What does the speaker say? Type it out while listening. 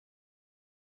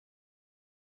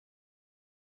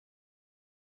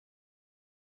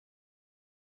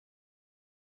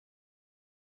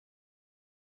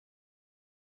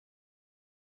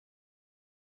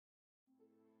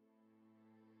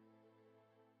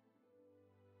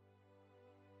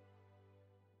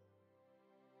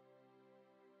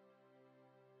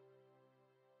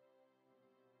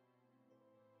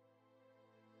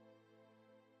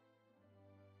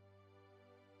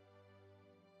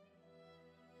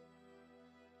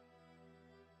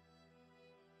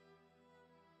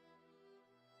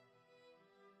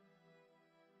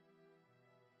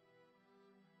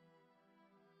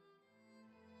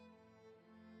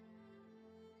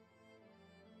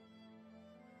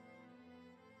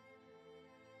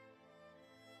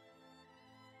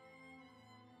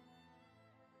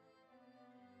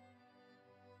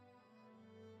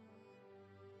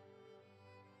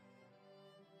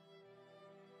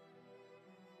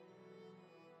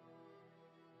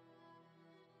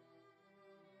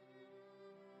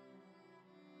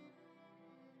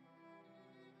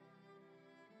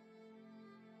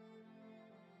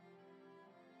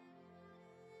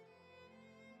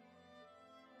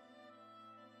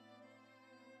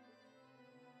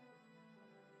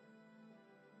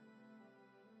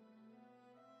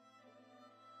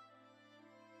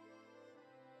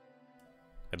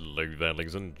Hello there,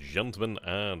 ladies and gentlemen,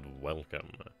 and welcome.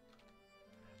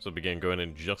 So we'll begin going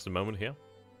in just a moment here.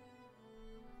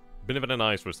 Been a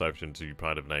nice reception to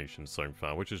Pride of Nations so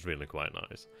far, which is really quite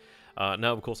nice.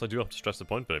 Now, of course, I do have to stress the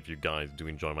point, but if you guys do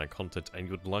enjoy my content and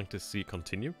you would like to see it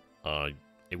continue,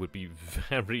 it would be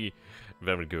very,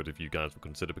 very good if you guys would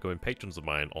consider becoming patrons of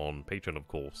mine on Patreon, of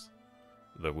course.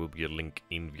 There will be a link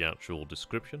in the actual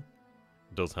description.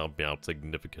 It does help me out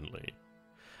significantly.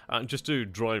 And just to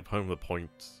drive home the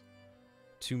point,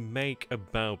 to make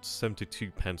about 72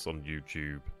 pence on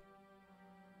YouTube,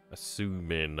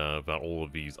 assuming that all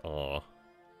of these are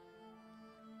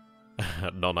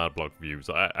non-adblock views,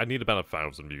 I need about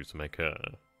 1,000 views to make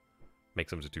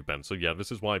 72 pence. So yeah,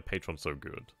 this is why Patreon's so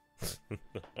good.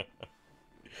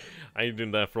 How you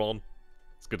doing there, Fron?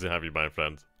 It's good to have you, my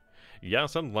friend. Yeah,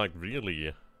 sounded like really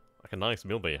like a nice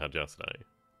meal that you had yesterday.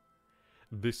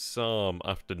 This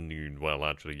afternoon, well,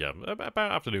 actually, yeah, about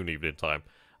afternoon, evening time,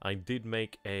 I did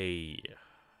make a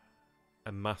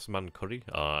masman curry,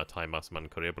 a Thai masman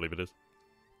curry, I believe it is.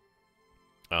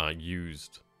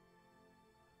 Used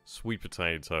sweet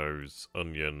potatoes,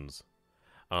 onions,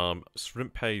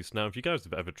 shrimp paste. Now, if you guys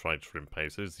have ever tried shrimp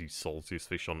paste, it is the saltiest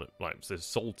fish on it, like, it's the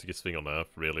saltiest thing on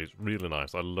earth, really. It's really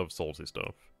nice. I love salty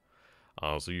stuff.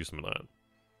 So use some of that.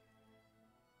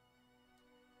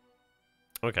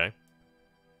 Okay.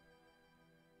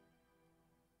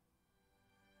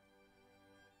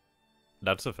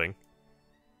 That's a thing.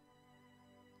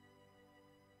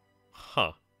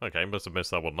 Huh. Okay, must have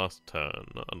missed that one last turn.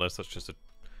 Unless that's just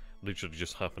literally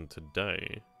just happened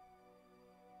today.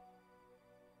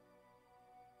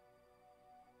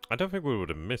 I don't think we would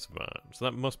have missed that. So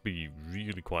that must be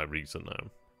really quite recent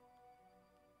now.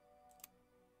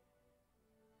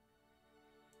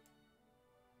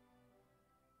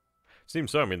 Seems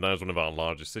so. I mean, that is one of our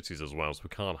largest cities as well, so we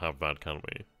can't have that, can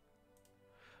we?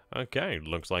 Okay,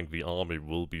 looks like the army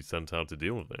will be sent out to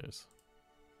deal with this.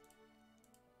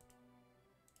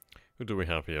 Who do we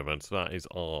have here then? So that is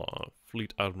our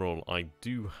Fleet Admiral. I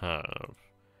do have...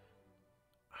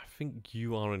 I think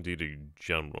you are indeed a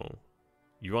general.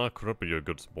 You are corrupt, but you're a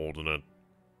good subordinate.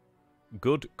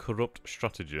 Good, corrupt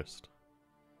strategist.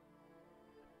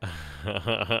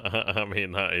 I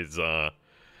mean, that is, I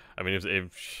mean,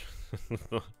 if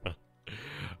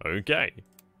okay.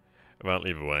 Well,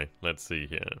 either way, let's see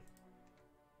here.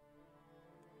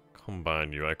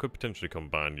 Combine you. I could potentially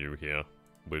combine you here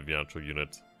with the actual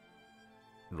unit.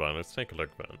 Right, let's take a look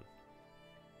then.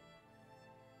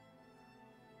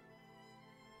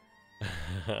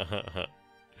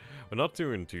 We're not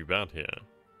doing too bad here.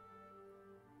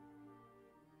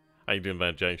 How you doing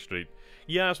there, J Street?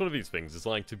 Yeah, it's one of these things. It's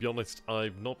like, to be honest,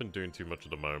 I've not been doing too much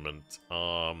at the moment.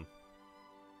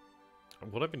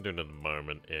 What I've been doing at the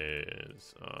moment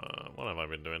is... what have I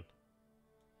been doing?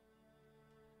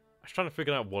 I was trying to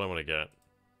figure out what I want to get.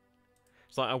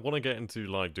 It's like, I want to get into,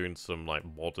 like, doing some, like,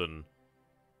 modern,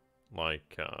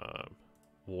 like,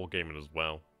 wargaming as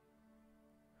well.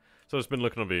 So I've been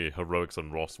looking at the Heroics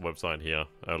and Ross website here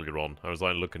earlier on. I was,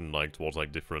 like, looking, like, towards,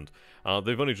 like, different...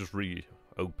 they've only just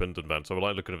reopened and that, so we're,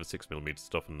 like, looking at the 6mm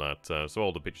stuff and that, so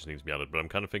all the pictures need to be added. But I'm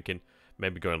kind of thinking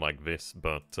maybe going like this,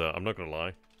 but I'm not going to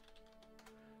lie.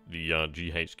 The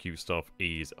GHQ stuff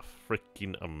is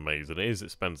freaking amazing. It is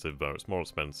expensive, though. It's more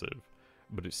expensive.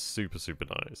 But it's super, super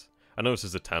nice. I know this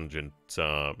is a tangent.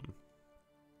 You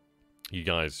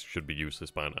guys should be used to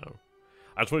this by now.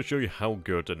 I just want to show you how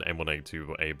good an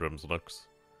M1A2 Abrams looks.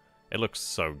 It looks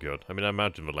so good. I mean, I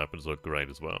imagine the Leopards look great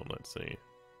as well. Let's see.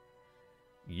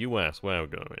 US, where are we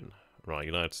going? Right,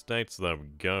 United States, there we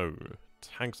go.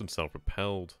 Tanks and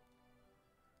self-propelled.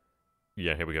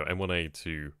 Yeah, here we go.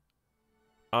 M1A2.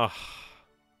 Ah,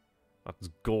 that's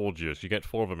gorgeous. You get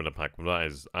 4 of them in a pack, but that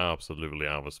is absolutely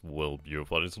out of this world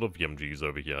beautiful. I just love the MGs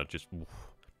over here. Just,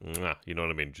 mwah, you know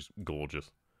what I mean? Just gorgeous.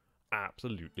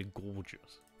 Absolutely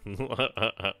gorgeous.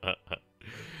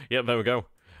 Yeah, there we go.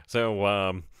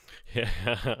 So, yeah,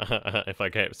 if I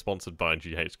get sponsored by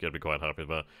GHQ, I'd be quite happy,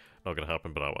 but not going to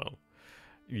happen, but oh well.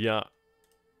 Yeah,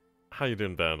 how you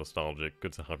doing there, Nostalgic?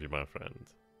 Good to have you, my friend.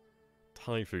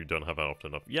 Thai food don't have that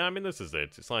often enough. Yeah, I mean, this is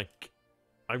it. It's like...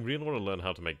 I really want to learn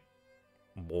how to make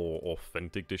more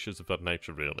authentic dishes of that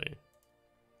nature, really.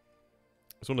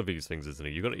 It's one of these things, isn't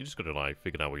it? You just got to, like,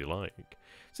 figure out what you like.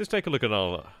 So let's take a look at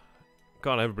our...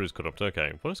 God, everybody's corrupt.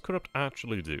 Okay, what does corrupt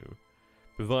actually do?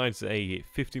 Provides a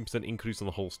 15% increase on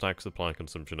the whole stack supply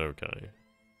consumption. Okay.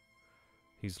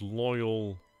 He's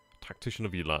loyal. Tactician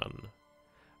of Elan.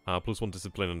 +1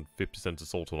 discipline and 50%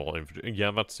 assault on all infantry.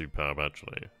 Yeah, that's superb,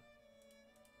 actually.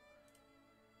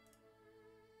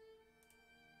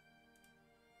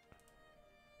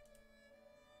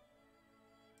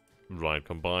 Right,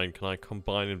 combine. Can I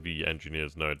combine in the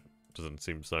engineers? No, it doesn't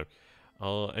seem so.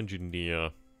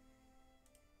 Engineer.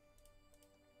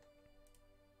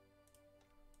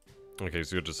 Okay,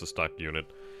 so you're just a stack unit.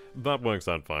 That works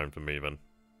out fine for me then.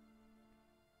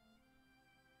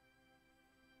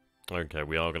 Okay,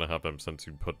 we are going to have them sent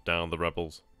to put down the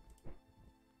rebels.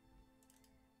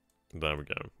 There we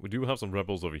go. We do have some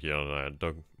rebels over here.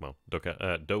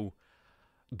 Dodecanese.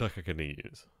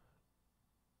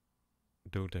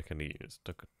 God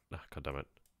damn it.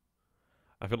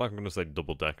 I feel like I'm going to say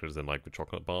double-deckers in, like, the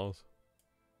chocolate bars.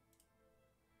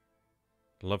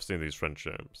 I love seeing these French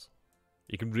ships.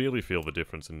 You can really feel the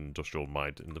difference in industrial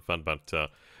might in the fact that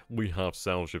we have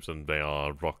sail ships and they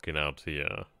are rocking out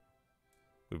here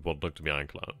with what look to be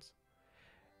ironclads.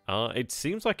 It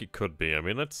seems like it could be. I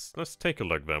mean, let's take a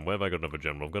look then. Where have I got another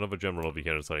general? I've got another general over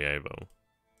here in Sarajevo.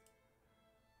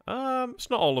 It's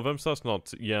not all of them, so that's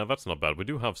not... Yeah, that's not bad. We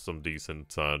do have some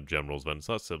decent generals then,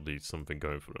 so that's at least something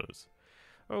going for us.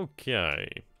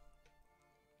 Okay.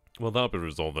 Well, that'll be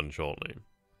resolved then shortly.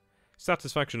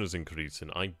 Satisfaction is increasing.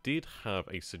 I did have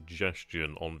a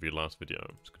suggestion on the last video.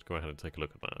 I'm just going to go ahead and take a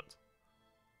look at that.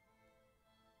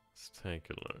 Let's take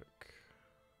a look.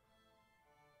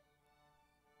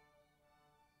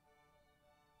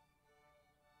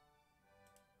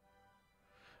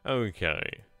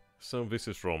 Okay, so this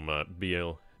is from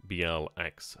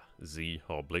BLXZ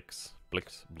or Blix,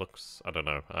 I don't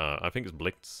know. I think it's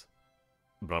Blitz,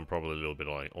 but I'm probably a little bit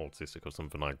like autistic or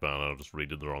something like that. I'll just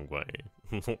read it the wrong way.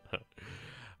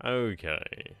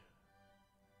 Okay.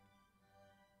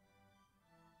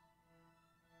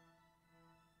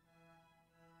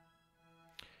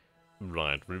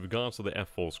 Right, with regards to the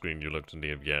F4 screen you looked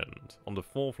near the end, on the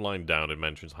fourth line down it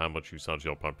mentions how much you sell to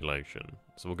your population.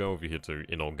 So we'll go over here to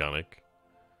inorganic.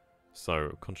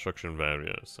 So, construction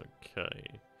various,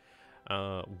 okay.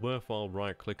 Worthwhile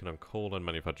right clicking on coal and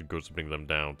manufactured goods to bring them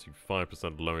down to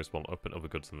 5% lowest while upping other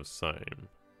goods in the same.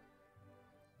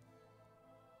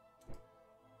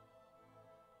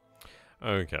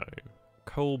 Okay.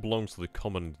 Coal belongs to the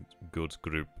common goods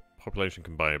group. Population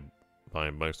can buy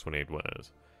most 28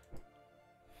 wares.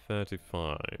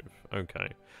 35. Okay.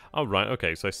 Oh, right.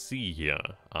 Okay, so I see here.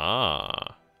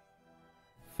 30%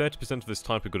 of this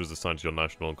type of good is assigned to your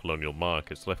national and colonial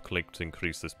markets. Left click to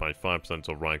increase this by 5%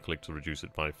 or right click to reduce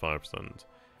it by 5%.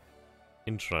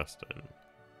 Interesting.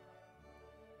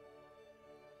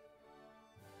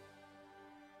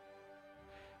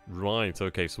 Right,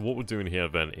 okay, so what we're doing here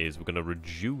then is we're going to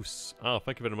reduce...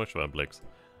 thank you very much for that, Blix.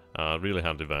 Really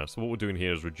handy there. So what we're doing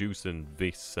here is reducing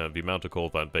this, the amount of coal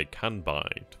that they can buy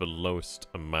to the lowest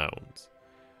amount.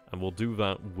 And we'll do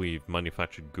that with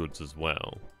manufactured goods as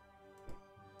well.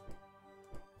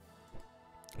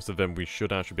 So then we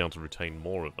should actually be able to retain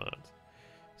more of that.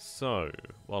 So,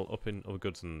 while upping other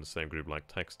goods in the same group like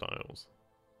textiles.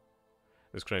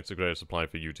 This creates a greater supply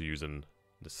for you to use in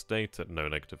the state at no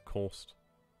negative cost.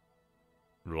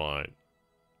 Right.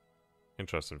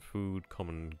 Interesting. Food,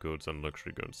 common goods, and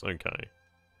luxury goods. Okay.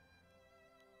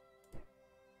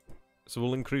 So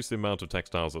we'll increase the amount of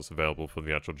textiles that's available for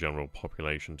the actual general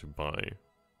population to buy.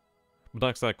 But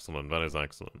that's excellent. That is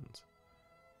excellent.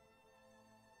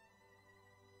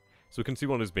 So we can see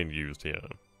what is being used here.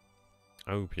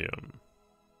 Opium.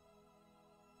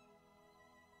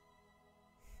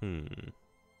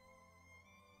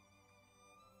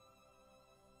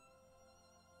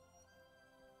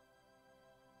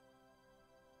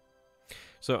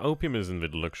 So opium is in the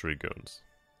luxury goods.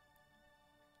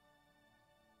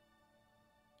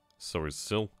 So is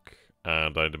silk,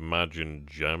 and I'd imagine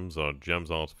gems are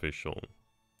gems artificial.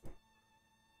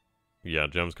 Yeah,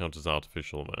 gems count as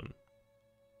artificial then.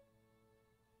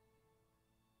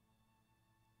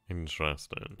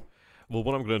 Interesting. Well,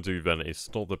 what I'm going to do then is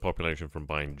stop the population from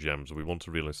buying gems. We want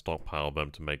to really stockpile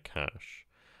them to make cash.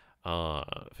 I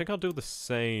think I'll do the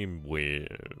same with...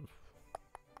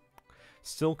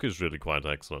 Silk is really quite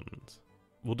excellent.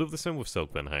 We'll do the same with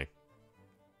silk then, hey?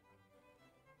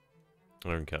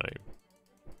 Okay.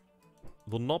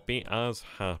 Will not be as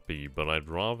happy, but I'd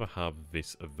rather have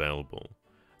this available.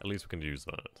 At least we can use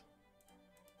that.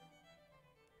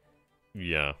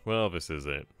 Yeah, well, this is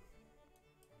it.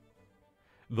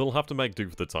 They'll have to make do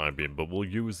for the time being, but we'll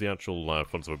use the actual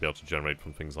funds that we'll be able to generate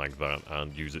from things like that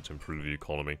and use it to improve the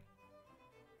economy.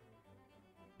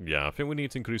 Yeah, I think we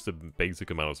need to increase the basic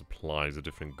amount of supplies of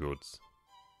different goods.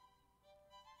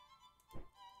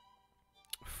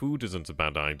 Food isn't a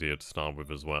bad idea to start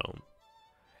with as well.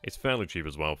 It's fairly cheap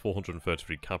as well,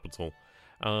 433 capital.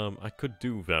 I could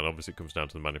do that, obviously it comes down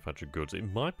to the manufactured goods.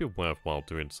 It might be worthwhile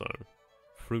doing so.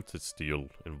 Fruited steel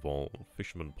involved,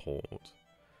 fisherman port.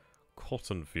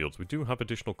 cotton fields. We do have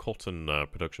additional cotton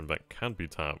production that can be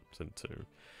tapped into.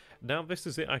 Now, this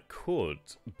is it. I could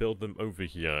build them over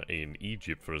here in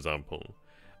Egypt, for example.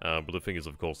 But the thing is,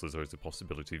 of course, there's always the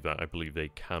possibility that I believe they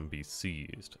can be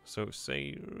seized. So it's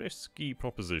a risky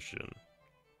proposition.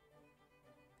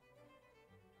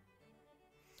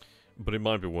 But it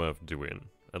might be worth doing.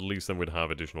 At least then we'd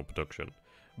have additional production.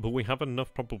 But we have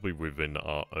enough probably within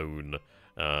our own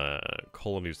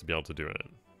colonies to be able to do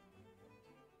it.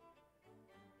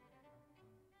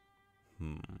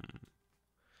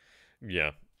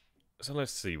 Yeah. So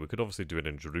let's see. We could obviously do it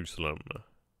in Jerusalem.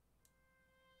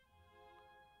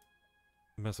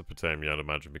 Mesopotamia, I'd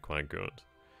imagine, would be quite good.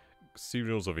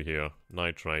 Cereals over here.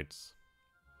 Nitrates.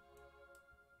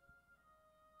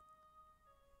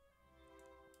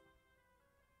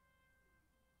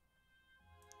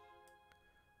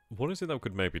 What is it that we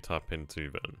could maybe tap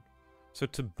into then? So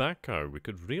tobacco, we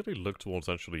could really look towards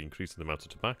actually increasing the amount of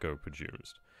tobacco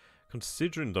produced.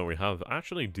 Considering that we have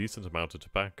actually a decent amount of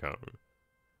tobacco,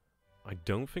 I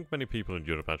don't think many people in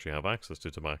Europe actually have access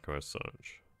to tobacco as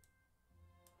such.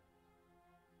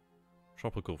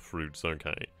 Tropical fruits,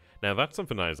 okay. Now that's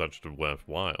something that is actually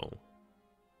worthwhile.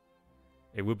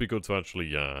 It would be good to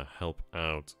actually help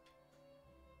out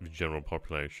the general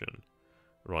population.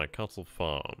 Right, cattle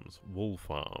farms, wool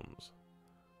farms,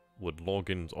 wood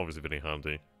loggins, obviously very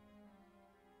handy.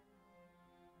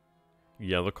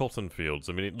 Yeah, the cotton fields.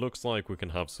 I mean, it looks like we can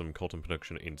have some cotton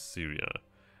production in Syria.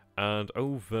 And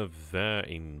over there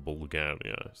in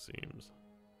Bulgaria, it seems.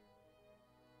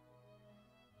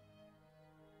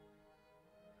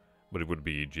 But it would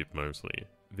be Egypt mostly.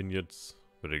 Vineyards,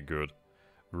 very good.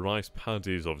 Rice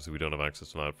paddies, obviously we don't have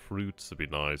access to that. Fruits would be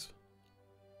nice.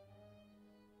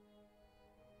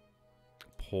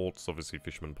 Ports, obviously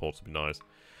fishermen ports would be nice.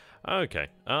 Okay,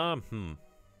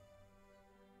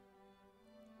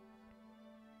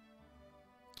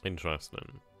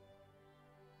 Interesting.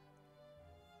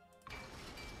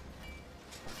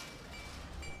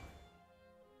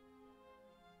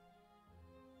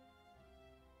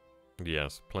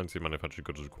 Yes, plenty of manufactured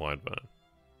goods required there.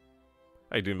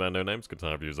 How you doing, man? No names? Good to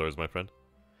have you as always, my friend.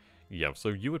 Yeah, so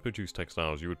you would produce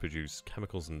textiles, you would produce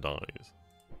chemicals and dyes.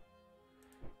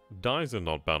 Dyes are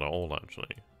not bad at all,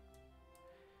 actually.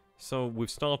 So, we've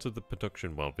started the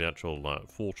production, well, the actual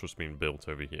fortress being built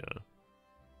over here.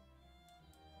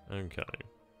 Okay.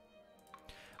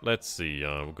 Let's see,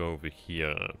 we'll go over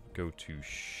here, go to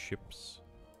ships.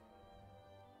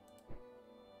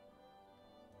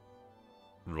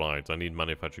 Right, I need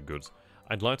manufactured goods.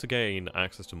 I'd like to gain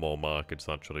access to more markets,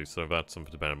 actually, so that's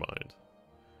something to bear in mind.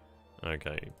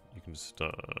 Okay, you can just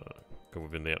go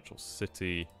within the actual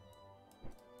city.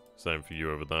 Same for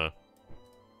you over there.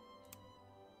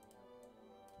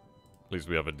 At least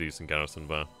we have a decent garrison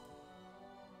there.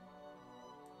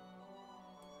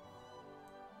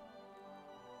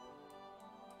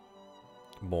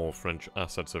 More French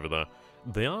assets over there.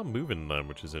 They are moving them,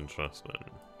 which is interesting.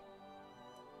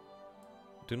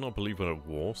 Do not believe we're at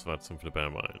war, so that's something to bear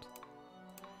in mind.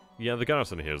 Yeah, the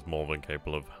garrison here is more than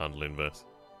capable of handling this.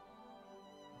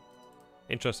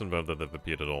 Interesting though that they've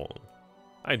appeared at all.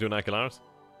 How you doing, Akelaris?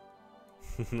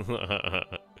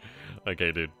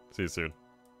 Okay, dude. See you soon.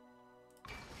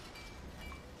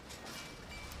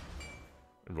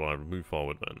 Right, we'll move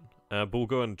forward then. But we'll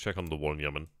go and check on the war in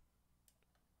Yemen.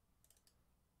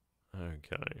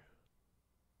 Okay.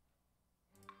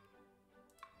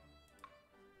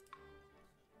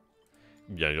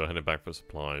 Yeah, you're heading back for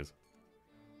supplies.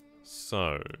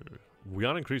 So, we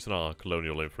are increasing our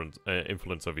colonial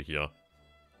influence over here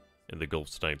in the Gulf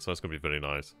states, so that's going to be very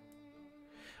nice.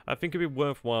 I think it'd be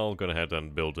worthwhile going ahead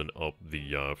and building up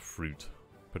the fruit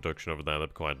production over there.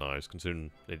 That'd be quite nice,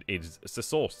 considering it's the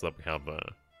source that we have there.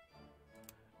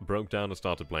 Broke down and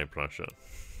started blame pressure.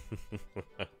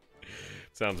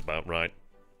 Sounds about right.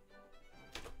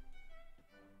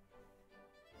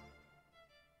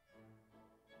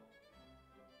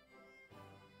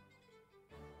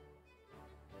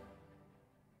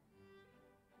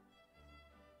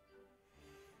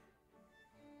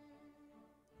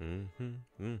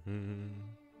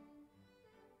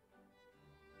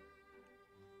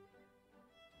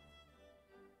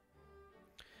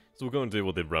 So we'll go and deal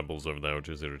with the rebels over there, which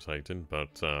is irritating,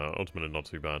 but ultimately not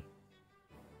too bad.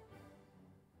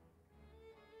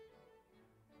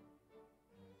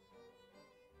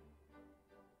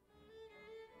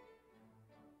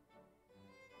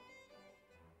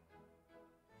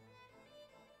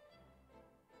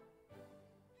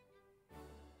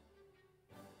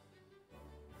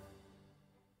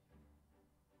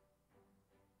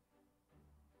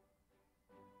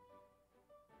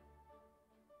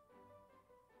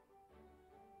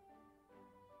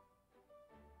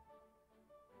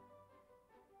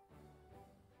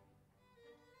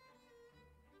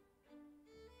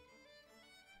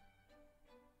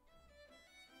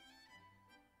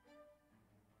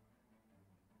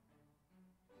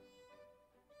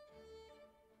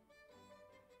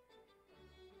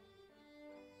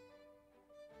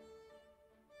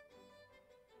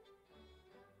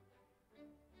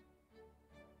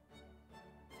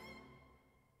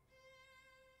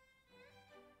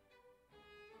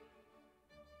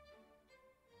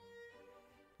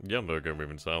 Yeah, they're going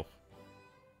moving south.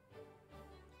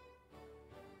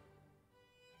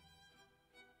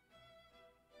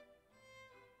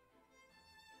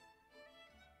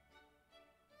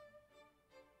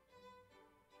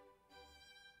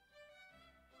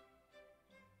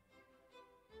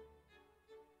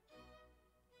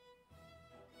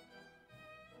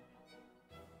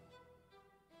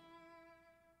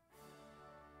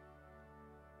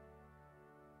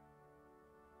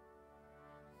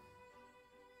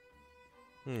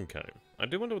 Okay. I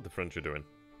do wonder what the French are doing.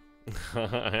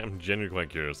 I am genuinely quite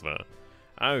curious there.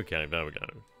 Okay, there we go.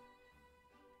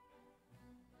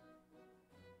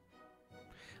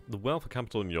 The wealth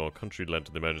capital in your country led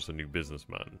to the emergence of a new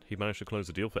businessman. He managed to close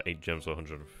a deal for 8 gems for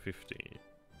 150.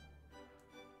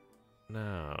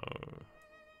 Now...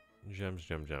 Gems.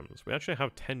 We actually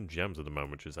have 10 gems at the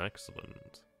moment, which is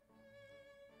excellent.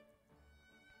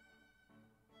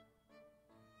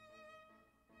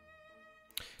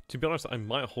 To be honest, I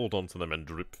might hold on to them and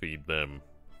drip feed them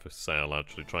for sale,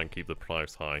 actually. Try and keep the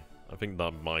price high. I think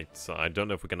that might... I don't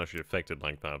know if we can actually affect it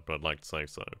like that, but I'd like to say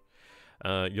so.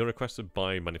 Your request to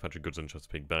buy manufactured goods in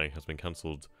Chesapeake Bay has been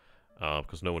cancelled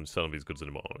because no one's selling these goods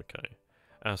anymore. Okay.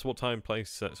 So what time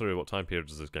period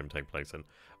does this game take place in?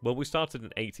 Well, we started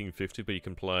in 1850, but you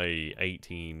can play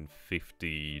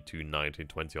 1850 to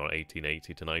 1920 or 1880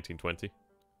 to 1920.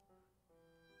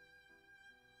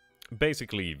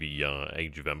 Basically, the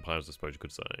Age of Empires, I suppose you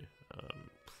could say.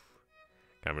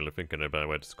 Can't really think of a better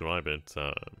way to describe it.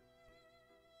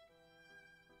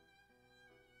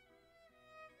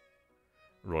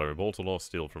 Right, we bought a lot of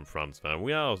steel from France, man.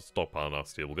 We are stockpiling our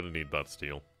steel. We're going to need that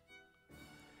steel.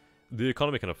 The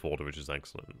economy can afford it, which is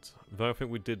excellent. Though I think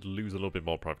we did lose a little bit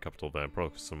more private capital there,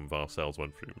 probably some of our sales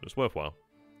went through. It's worthwhile.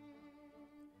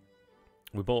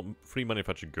 We bought free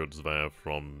manufactured goods there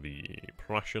from the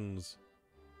Prussians.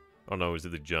 Oh no, is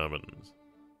it the Germans?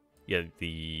 Yeah,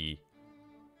 the...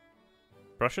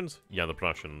 Prussians? Yeah, the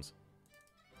Prussians.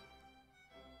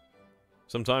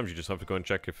 Sometimes you just have to go and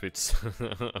check if it's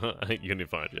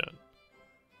unified yet.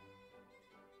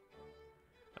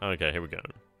 Okay, here we go.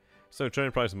 So,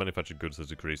 trading price of manufactured goods has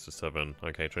decreased to 7.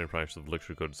 Okay, trading price of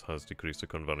luxury goods has decreased to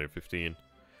current value of 15.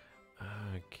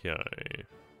 Okay.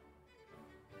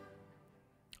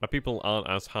 Our people aren't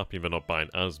as happy, they're not buying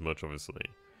as much, obviously.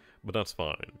 But that's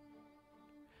fine.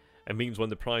 It means when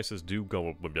the prices do go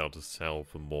up, we'll be able to sell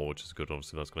for more, which is good.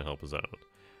 Obviously, that's going to help us out.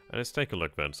 And let's take a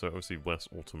look then. So, obviously, West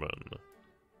Ottoman.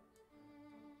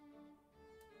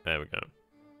 There we go.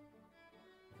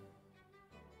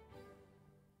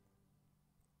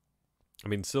 I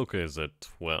mean, silk is at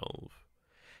 12.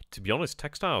 To be honest,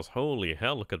 textiles, holy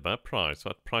hell, look at that price.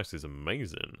 That price is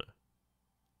amazing.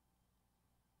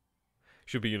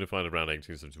 Should be unified around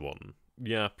 1871.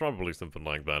 Yeah, probably something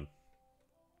like that.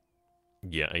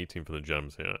 Yeah, 18 for the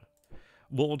gems here.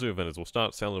 What we'll do then is we'll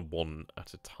start selling one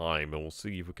at a time, and we'll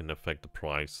see if we can affect the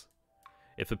price.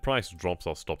 If the price drops,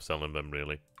 I'll stop selling them,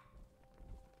 really.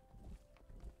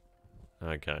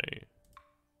 Okay.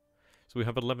 So we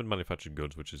have 11 manufactured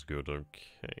goods, which is good.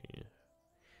 Okay.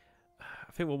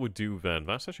 I think what we'll do then,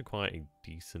 that's actually quite a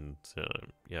decent,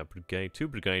 yeah, brigade. 2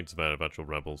 brigades there of actual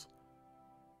rebels.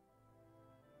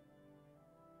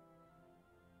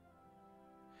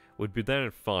 We'd be there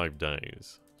in 5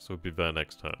 days, so we'd be there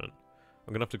next turn.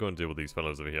 I'm gonna have to go and deal with these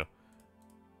fellows over here.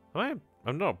 I'm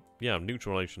not, yeah, I'm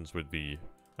neutral relations with the...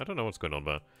 I don't know what's going on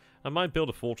there. I might build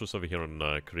a fortress over here in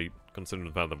Crete, considering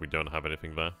the fact that we don't have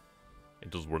anything there. It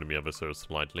does worry me ever so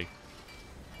slightly.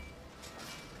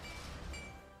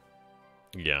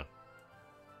 Yeah.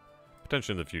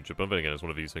 Potentially in the future, but then again, it's one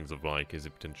of these things of like, is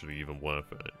it potentially even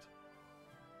worth it?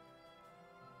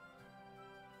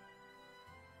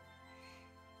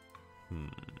 Hmm.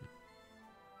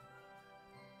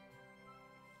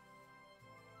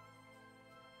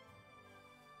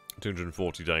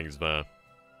 $240 days there.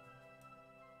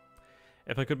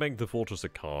 If I could make the fortress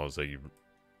of cars a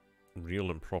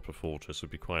real and proper fortress,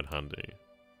 would be quite handy.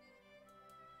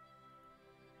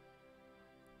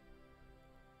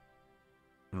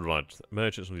 Right,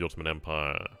 merchants from the Ottoman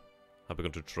Empire have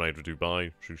begun to trade with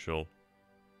Dubai, Sure.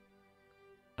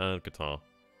 And Qatar.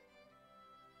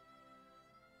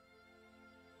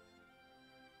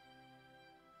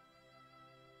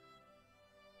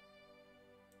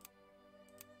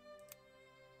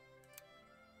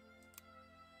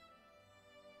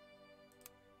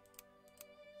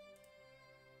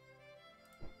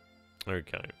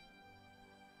 Okay.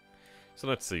 So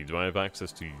let's see, do I have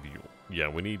access to the... Yeah,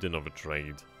 we need another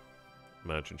trade.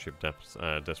 Merchant ship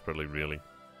desperately, really.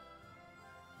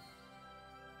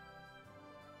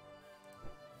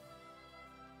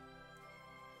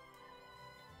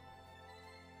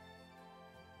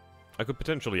 I could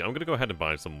potentially... I'm going to go ahead and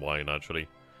buy some wine, actually.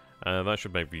 That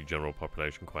should make the general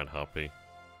population quite happy.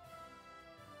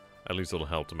 At least it'll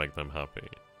help to make them happy.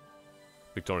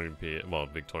 Victorian period... Well,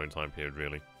 Victorian time period,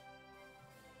 really.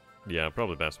 Yeah,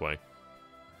 probably the best way.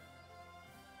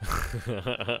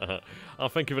 Oh,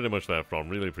 thank you very much there, From.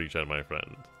 Really appreciate it, my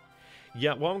friend.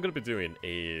 Yeah, what I'm going to be doing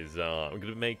is... I'm going to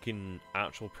be making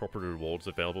actual proper rewards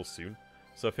available soon.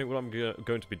 So I think what I'm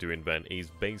going to be doing then is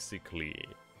basically...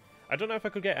 I don't know if I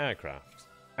could get aircraft.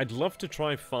 I'd love to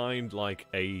try and find, like,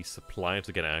 a supplier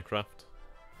to get aircraft.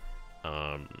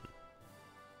 But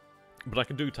I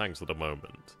can do tanks at the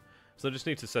moment. So I just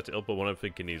need to set it up, but what I'm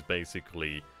thinking is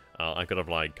basically... I could have,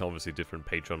 like, obviously different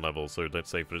Patreon levels. So let's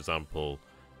say, for example...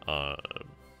 I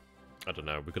don't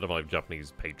know, we could have, like,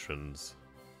 Japanese patrons...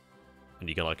 And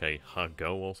you get, like, a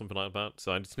Hago or something like that.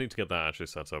 So I just need to get that actually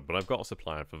set up. But I've got a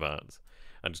supplier for that.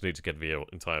 I just need to get the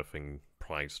entire thing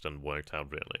priced and worked out,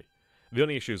 really. The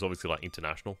only issue is obviously, like,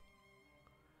 international.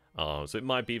 So it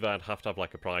might be that I'd have to have,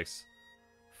 like, a price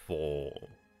for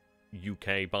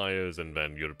UK buyers and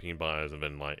then European buyers and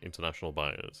then, like, international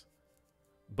buyers.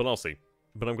 But I'll see.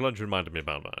 But I'm glad you reminded me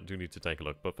about that. I do need to take a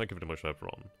look. But thank you very much,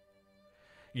 everyone.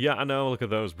 Yeah, I know. Look at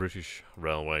those British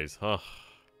railways. Oh,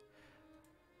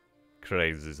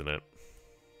 crazy, isn't it?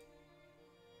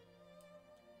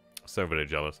 So very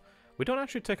jealous. We don't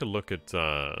actually take a look at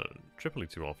Tripoli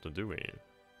too often, do we?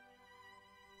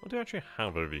 What do we actually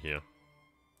have over here?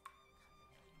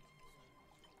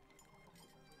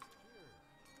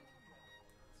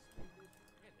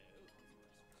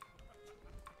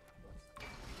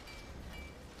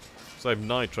 So I have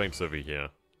 9 trains over here.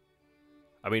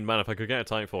 I mean, man, if I could get a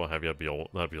Type 4 heavy, that'd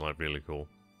be like really cool.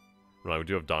 Right, we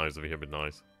do have dives over here, it'd be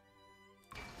nice.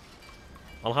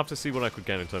 I'll have to see what I could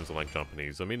get in terms of, like,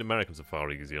 Japanese. I mean, Americans are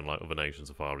far easier, and, like, other nations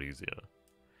are far easier.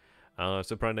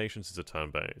 So Prime Nations is a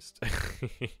turn-based.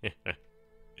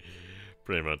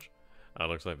 Pretty much.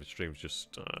 Looks like the stream's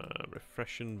just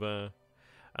refreshing there.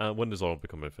 When does all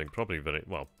become a thing? Probably very,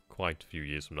 well, quite a few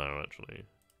years from now, actually.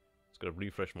 Just gotta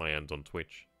refresh my end on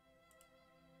Twitch.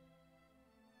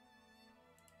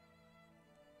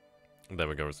 There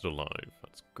we go, it's still live.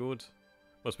 That's good.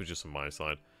 Must be just on my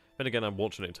side. Then again, I'm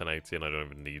watching it in 1080 and I don't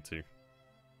even need to. I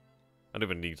don't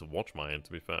even need to watch my end,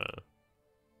 to be fair.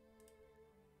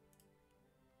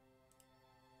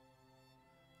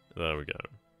 There we go.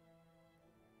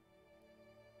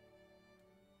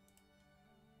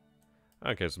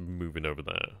 Okay, so moving over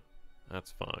there.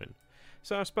 That's fine.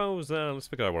 So I suppose, let's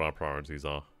figure out what our priorities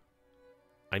are.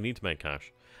 I need to make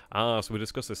cash. So we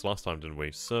discussed this last time, didn't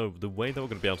we? So the way that we're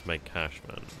going to be able to make cash,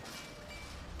 man,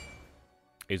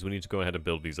 is we need to go ahead and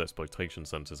build these exploitation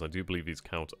centers. I do believe these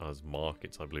count as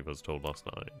markets, I believe I was told last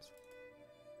night.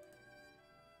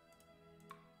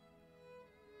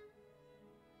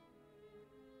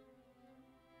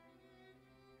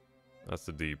 That's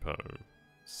the depot.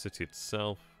 City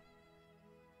itself.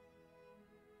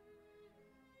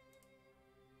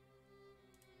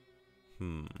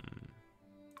 Well,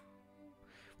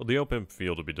 the open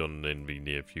field will be done in the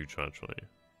near future, actually.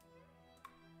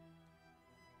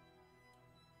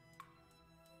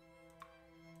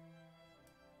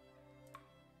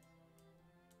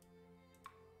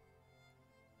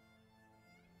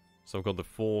 So we've got the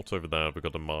fort over there, we've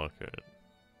got the market.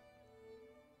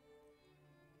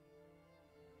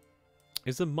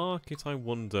 Is the market, I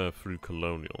wonder, through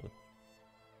colonial?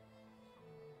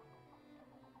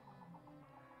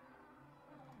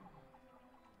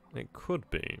 It could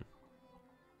be.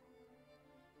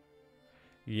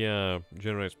 Yeah,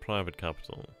 generates private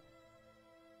capital.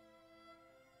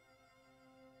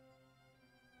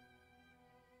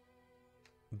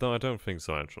 Though I don't think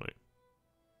so, actually.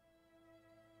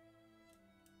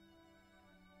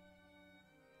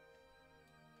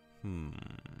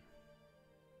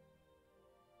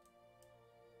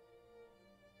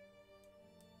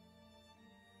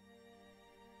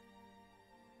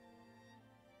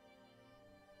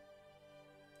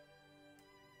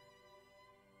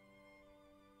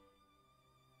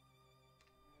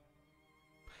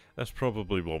 That's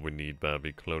probably what we need,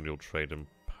 baby. Colonial trade and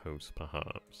post,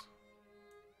 perhaps.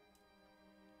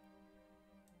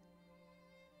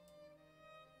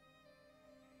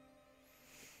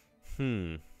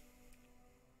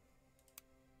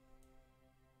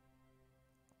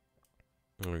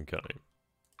 Okay.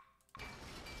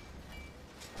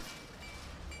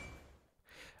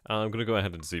 I'm going to go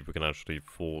ahead and see if we can actually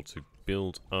afford to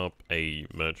build up a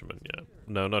merchantman yet.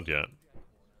 No, not yet.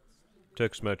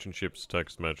 Turkish merchant ships,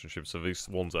 so these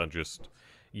ones are just...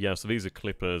 Yeah, so these are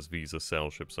clippers, these are sail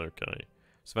ships, okay.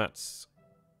 So that's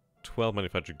 12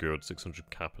 manufactured goods, 600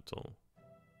 capital.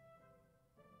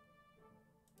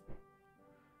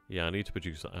 Yeah, I need to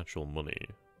produce actual money.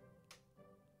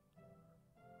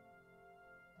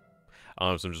 So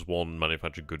I'm just one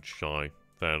manufactured goods shy.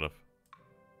 Fair enough.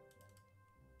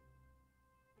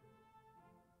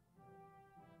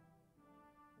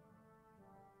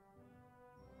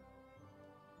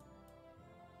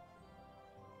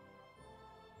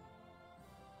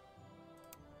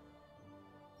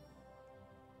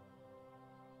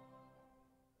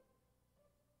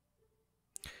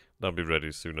 That'll be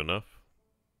ready soon enough.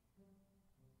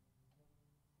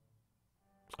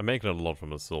 I'm making a lot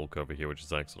from the silk over here, which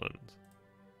is excellent.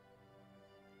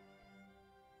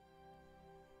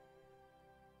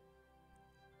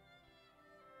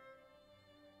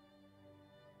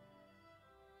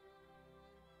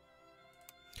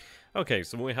 Okay,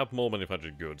 so we have more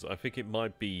manufactured goods. I think it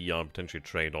might be potentially a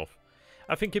trade-off.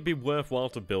 I think it'd be worthwhile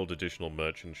to build additional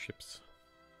merchant ships.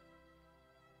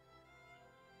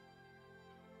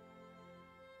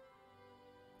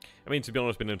 I mean, to be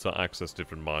honest, being able to access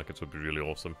different markets would be really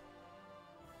awesome.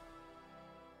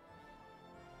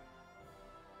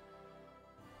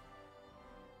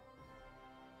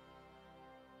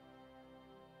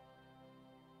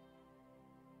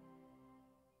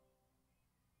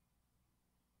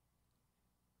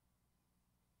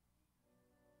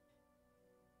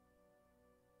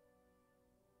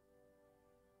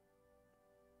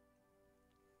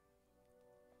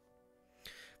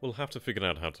 We'll have to figure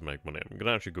out how to make money. I'm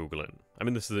gonna actually Google it. I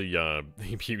mean, this is the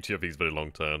the beauty of these very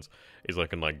long turns, is I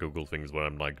can like Google things where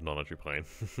I'm like not actually playing.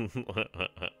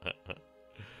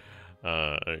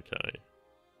 Okay.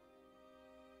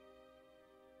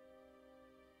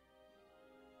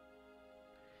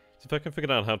 So if I can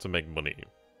figure out how to make money,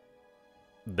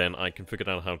 then I can figure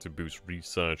out how to boost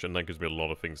research, and that gives me a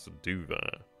lot of things to do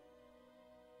there.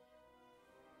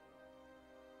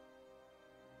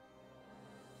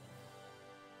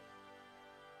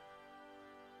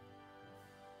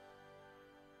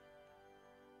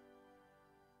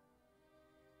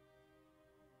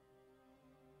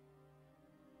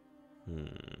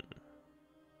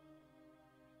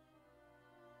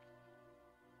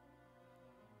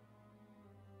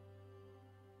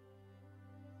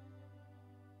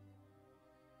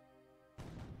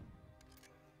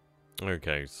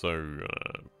 Okay, so,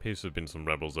 appears to have been some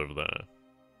rebels over there.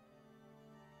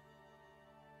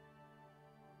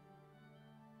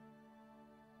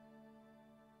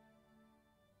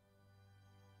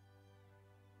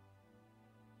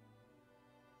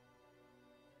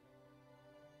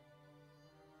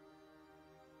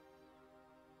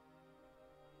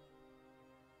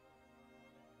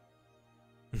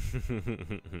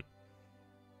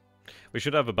 We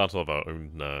should have a battle of our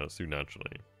own soon,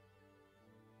 actually.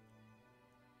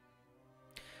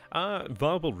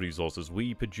 Viable resources.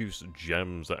 We produce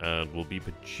gems, and we'll be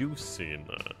producing...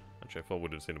 actually, I thought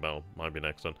we'd have seen about... might be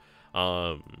next one.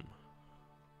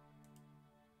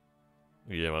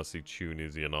 Yeah, I see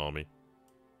Tunisian army.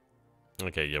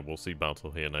 Okay, yeah, we'll see battle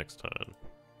here next turn.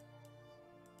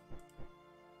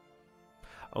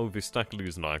 Oh, the stack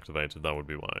is not activated, that would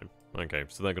be why. Okay,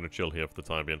 so they're going to chill here for the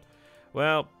time being.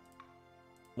 Well,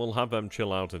 we'll have them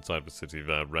chill out inside the city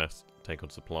there, rest, take on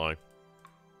supply.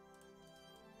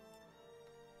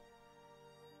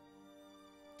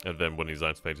 And then when he's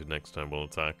activated next time, we'll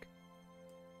attack.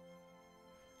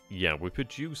 Yeah, we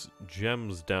produce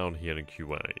gems down here in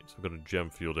QA. So we've got a gem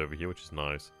field over here, which is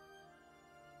nice.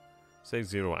 Say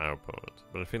 0 output,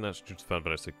 but I think that's due to the fact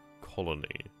that it's a colony.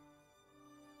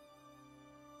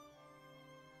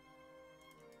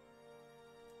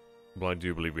 But I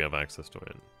do believe we have access to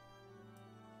it.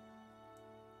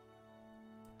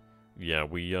 Yeah,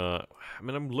 we, I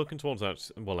mean, I'm looking towards that,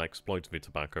 well, exploiting the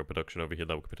tobacco production over here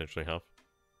that we could potentially have.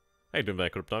 How you doing there,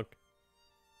 Dog?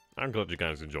 I'm glad you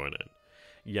guys are enjoying it.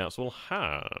 Yeah, so we'll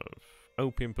have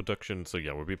opium production. So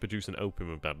yeah, we'll be producing opium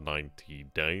in about 90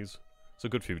 days. So a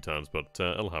good few times, but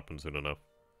it'll happen soon enough.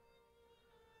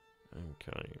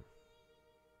 Okay.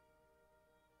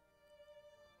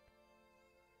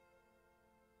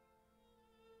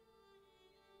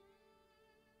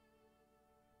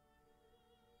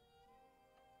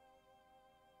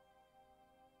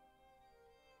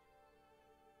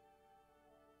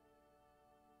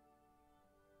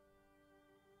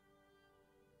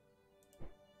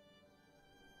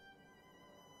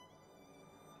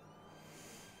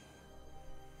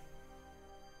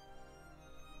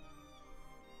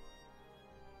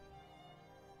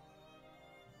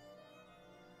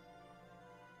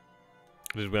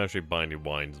 Did we actually buy any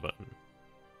wines then?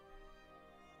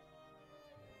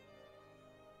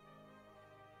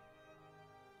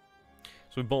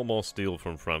 So we bought more steel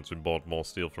from France, we bought more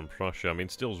steel from Prussia. I mean,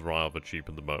 steel's rather cheap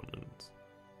at the moment.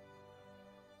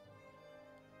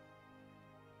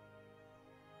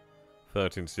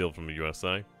 13 steel from the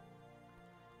USA.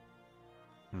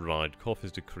 Right, cough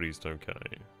is decreased, okay.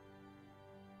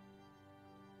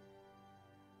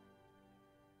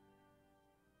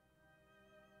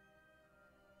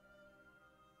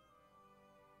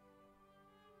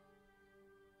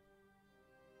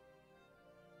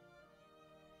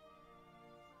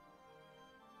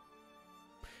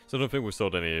 So I don't think we've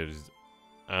sold any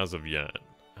as of yet.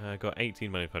 Got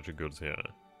 18 manufactured goods here.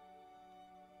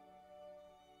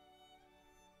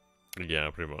 Yeah,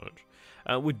 pretty much.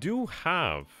 We do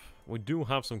have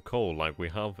some coal. Like, we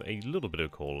have a little bit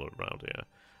of coal around here.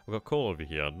 We've got coal over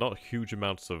here. Not huge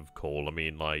amounts of coal. I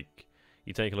mean, like,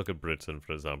 you take a look at Britain,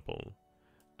 for example.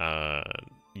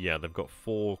 Yeah, they've got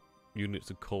 4 units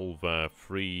of coal there.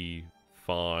 3,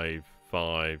 5,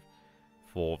 5,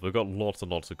 4. They've got lots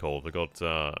and lots of coal. They've got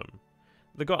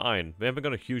iron. They haven't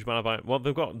got a huge amount of iron. Well,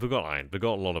 they've got iron. They've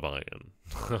got a lot of iron.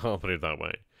 I'll put it that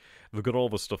way. They've got all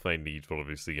the stuff they need for,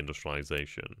 obviously,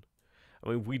 industrialization. I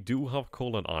mean, we do have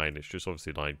coal and iron. It's just,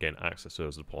 obviously, like, getting access to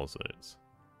those deposits.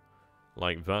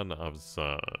 Like, Van has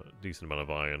a decent amount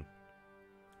of iron.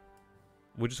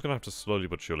 We're just going to have to slowly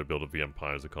but surely build up the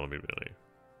Empire's economy, really.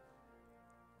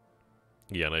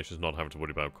 Yeah, nations not having to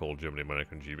worry about coal, Germany,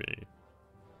 America, and GB.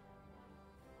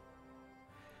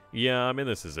 Yeah, I mean,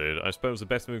 this is it. I suppose the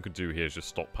best thing we could do here is just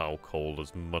stockpile coal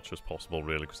as much as possible,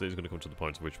 really, because it is going to come to the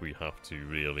point at which we have to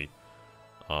really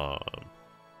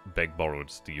beg, borrow, and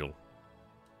steal.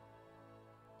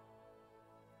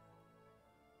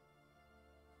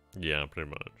 Yeah, pretty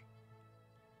much.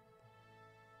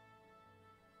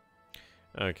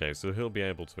 Okay, so he'll be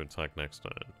able to attack next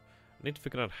turn. I need to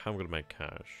figure out how I'm going to make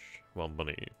cash. Well,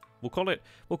 money.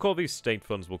 We'll call these state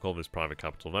funds, we'll call this private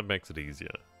capital. That makes it easier.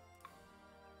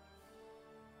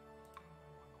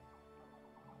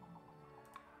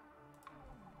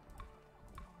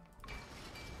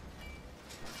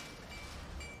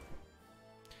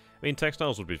 I mean,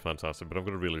 textiles would be fantastic, but I'm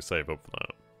going to really save up for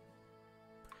that.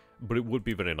 But it would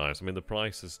be very nice. I mean, the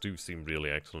prices do seem really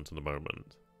excellent at the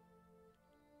moment.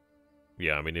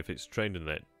 Yeah, I mean, if it's trading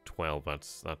at 12,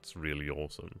 that's really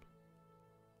awesome.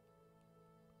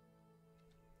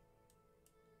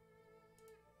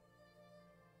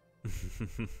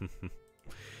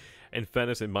 In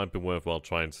fairness, it might be worthwhile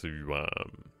trying to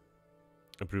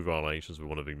improve our relations with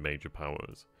one of the major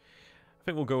powers. I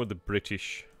think we'll go with the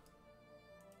British.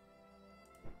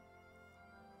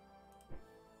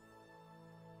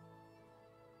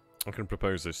 I can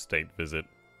propose a state visit.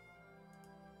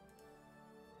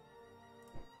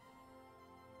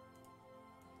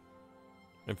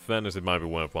 In fairness, it might be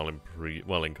worthwhile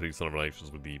increasing our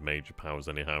relations with the major powers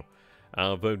anyhow.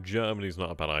 Though Germany's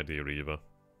not a bad idea either.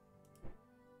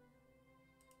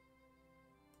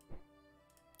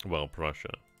 Well,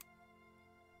 Prussia.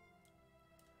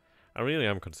 I really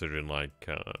am considering, like,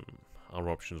 our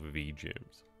options with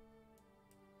Egypt.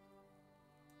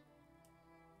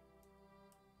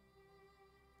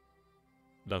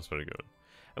 That's very good.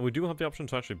 And we do have the option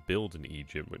to actually build in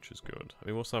Egypt, which is good. I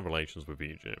mean, what's our relations with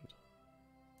Egypt?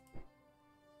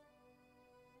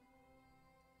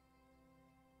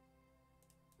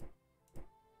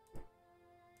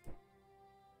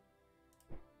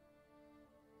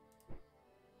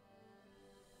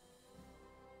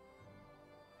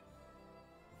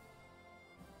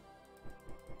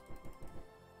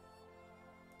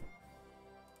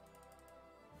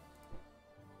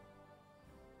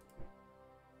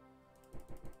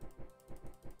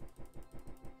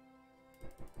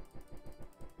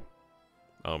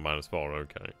 Oh, -4,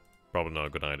 okay. Probably not a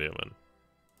good idea, then.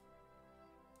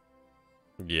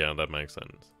 Yeah, that makes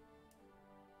sense.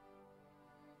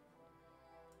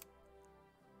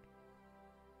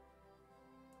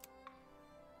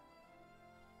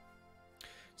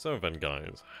 So then,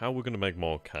 guys, how are we going to make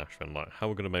more cash then? Like, how are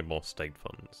we going to make more state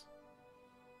funds?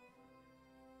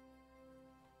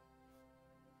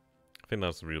 I think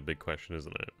that's the real big question,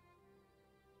 isn't it?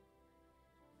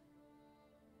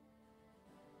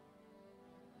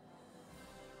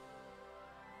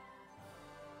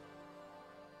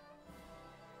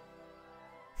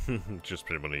 Just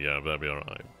pretty money, yeah, that'd be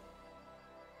alright.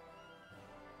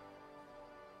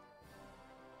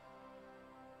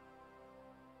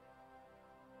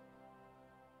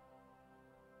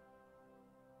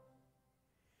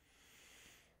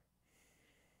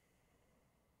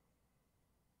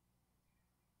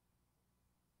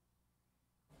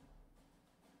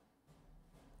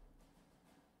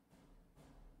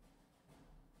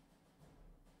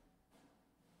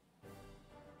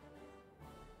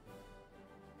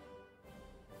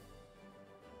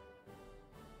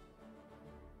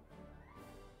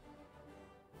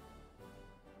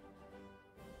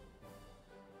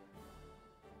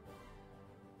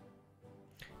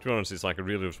 To be honest, it's like I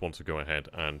really just want to go ahead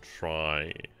and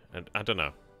try, and I don't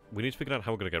know. We need to figure out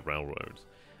how we're going to get railroads.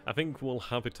 I think we'll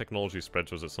have the technology spread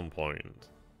to us at some point.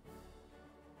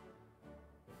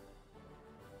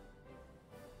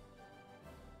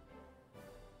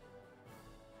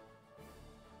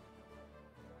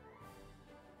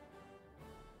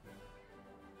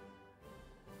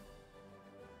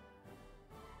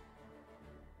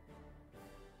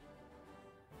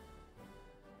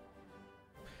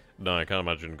 No, I can't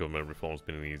imagine government reform's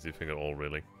been an easy thing at all,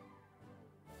 really.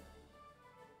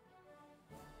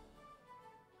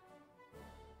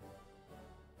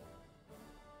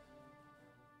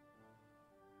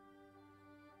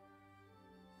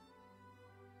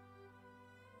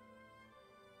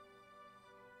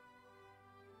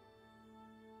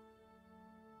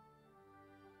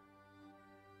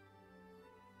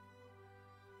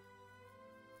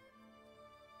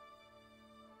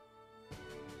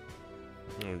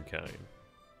 Okay.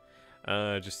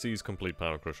 Just seize complete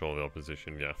power, crush all the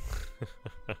opposition, yeah.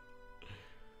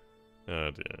 Oh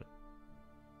dear.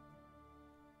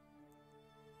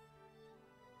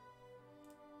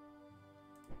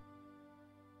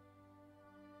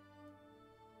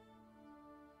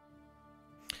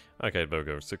 Okay, there we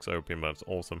go. 6 opium, that's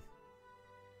awesome.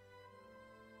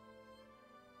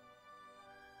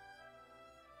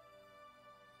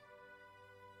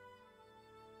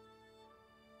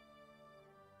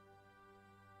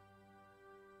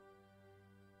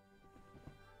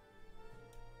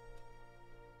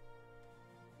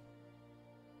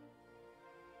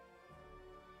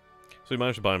 So we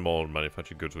managed to buy more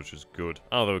manufactured goods, which is good.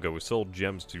 Oh, there we go. We sold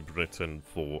gems to Britain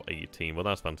for 18. Well,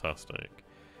 that's fantastic.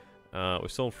 We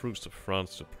sold fruits to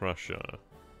France, to Prussia,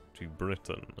 to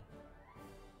Britain.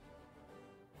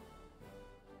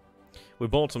 We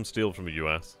bought some steel from the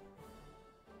US.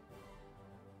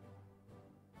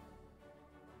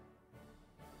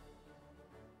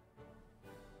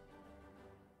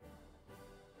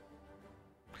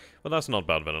 Well, that's not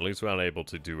bad then. At least we are able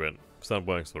to do it. So that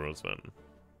works for us then.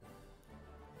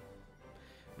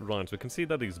 Right, we can see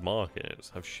that these markets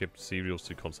have shipped cereals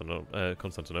to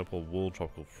Constantinople, wool,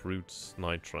 tropical fruits,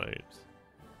 nitrates.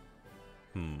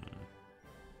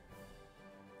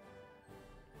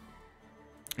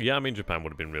 Yeah, I mean, Japan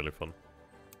would have been really fun.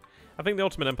 I think the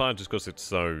Ottoman Empire, just because it's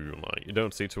so, like, you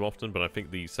don't see it too often, but I think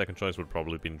the second choice would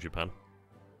probably be in Japan.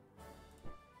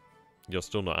 You're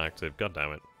still not active, god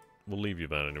damn it. We'll leave you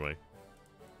there anyway.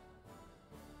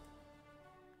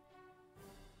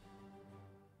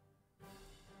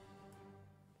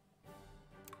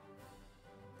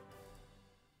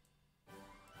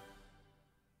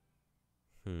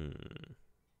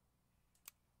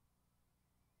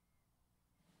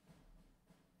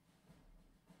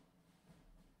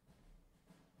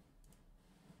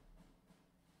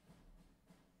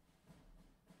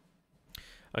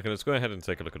 Okay, let's go ahead and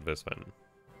take a look at this then.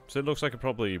 So it looks like it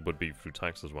probably would be through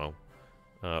tax as well.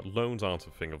 Loans aren't a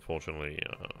thing, unfortunately.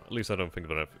 At least I don't think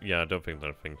they're yeah, I don't think they're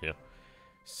a thing here.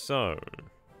 So...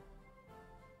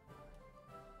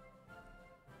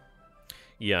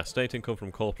 yeah, state income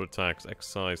from corporate tax,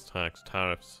 excise tax,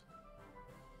 tariffs.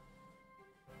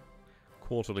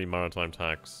 Quarterly maritime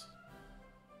tax.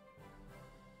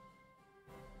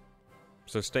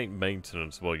 So state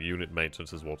maintenance, well, unit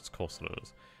maintenance is what's costing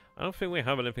us. I don't think we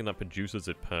have anything that produces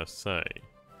it per se.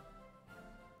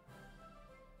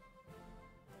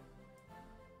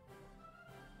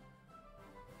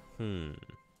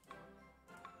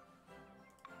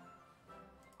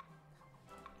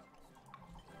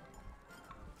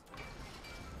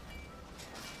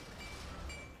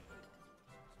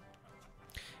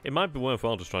 It might be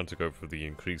worthwhile just trying to go for the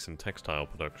increase in textile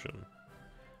production.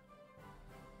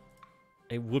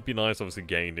 It would be nice, obviously,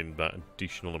 gained in that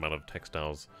additional amount of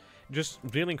textiles. Just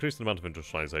really increase the amount of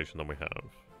industrialization that we have.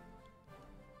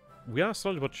 We are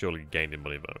slowly but surely gaining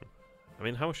money, though. I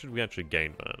mean, how should we actually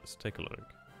gain that? Let's take a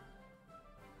look.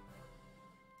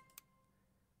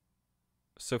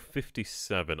 So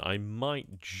 57. I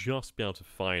might just be able to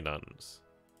finance.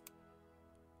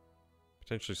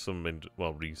 Potentially some,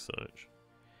 well, research.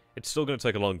 It's still going to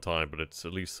take a long time, but it's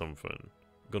at least something.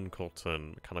 Gun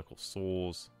cotton, mechanical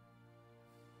saws.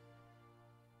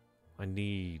 I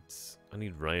need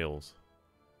rails.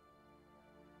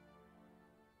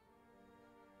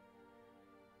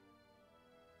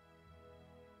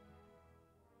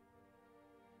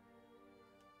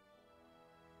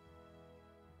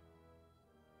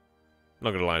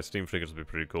 Not gonna lie, steam frigates would be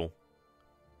pretty cool.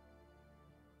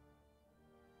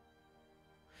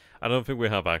 I don't think we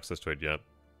have access to it yet.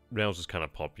 Rails just kind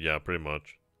of pop, yeah, pretty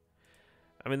much.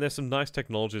 I mean, there's some nice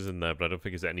technologies in there, but I don't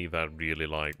think it's any that really,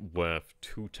 like, worth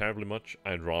too terribly much.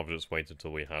 I'd rather just wait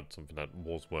until we had something that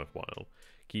was worthwhile.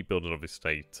 Keep building up the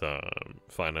state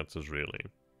finances, really.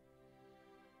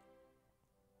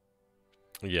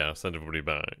 Yeah, send everybody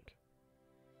back.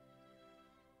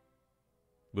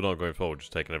 We're not going forward,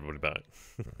 just taking everybody back.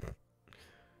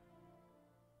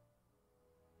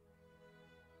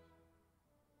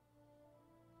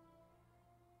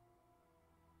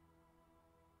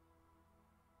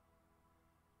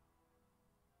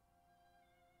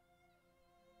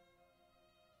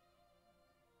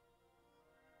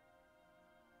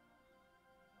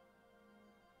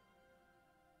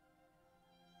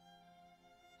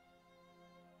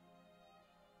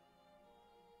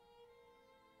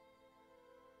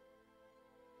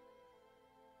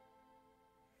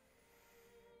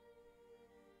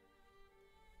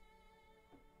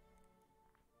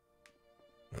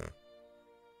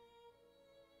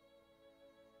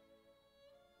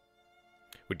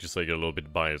 Would you say you're a little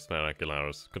bit biased now,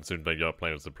 Akelaris, considering that you're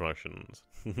playing as the Prussians?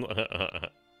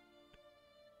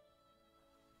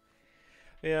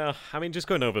 Yeah, I mean, just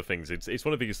going over things, it's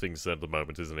one of the biggest things at the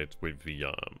moment, isn't it, with the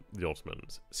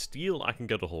Ottomans. Steel I can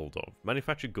get a hold of.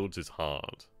 Manufactured goods is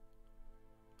hard.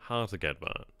 Hard to get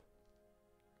that.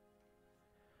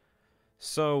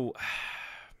 So,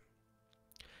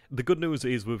 the good news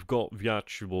is we've got the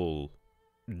actual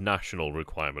national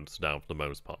requirements down for the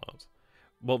most part.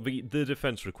 Well, the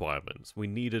defense requirements. We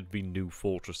needed the new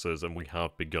fortresses, and we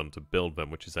have begun to build them,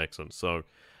 which is excellent. So,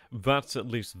 that's at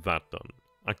least that done.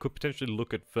 I could potentially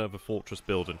look at further fortress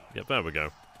building. Yeah, there we go.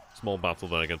 Small battle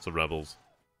there against the rebels.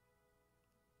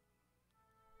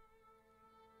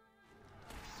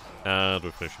 And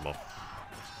we finish them off.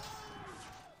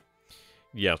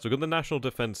 Yeah, so we've got the national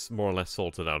defense more or less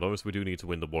sorted out. Obviously, we do need to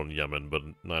win the war in Yemen, but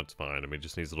that's fine. I mean, it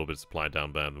just needs a little bit of supply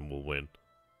down there, and then we'll win.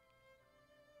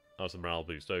 Oh, it's a morale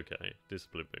boost. Okay.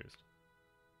 Discipline boost.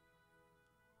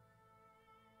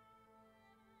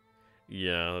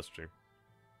 Yeah, that's true.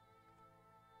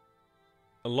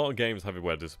 A lot of games have it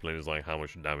where discipline is like how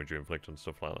much damage you inflict and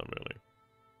stuff like that, really.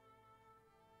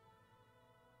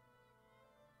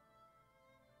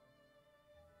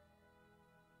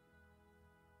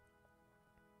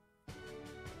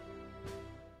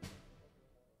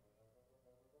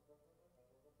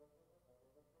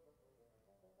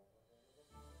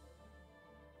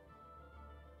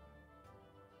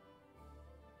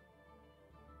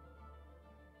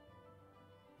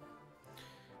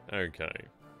 Okay.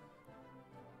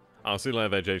 I'll see you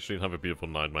later, J Street. Have a beautiful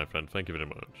night, my friend. Thank you very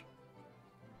much.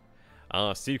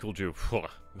 Sequel due.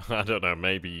 I don't know,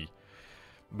 maybe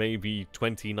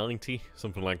 2090?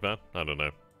 Something like that? I don't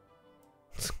know.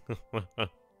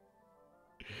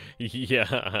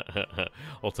 Yeah.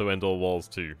 Auto end all walls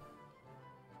too.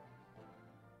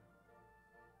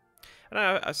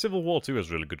 And Civil War 2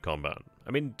 has really good combat.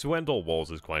 I mean, to end all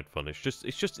wars is quite fun. It's just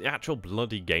the actual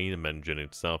bloody game engine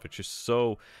itself. It's just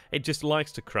so... It just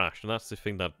likes to crash, and that's the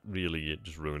thing that really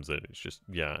just ruins it. It's just,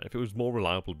 yeah, if it was more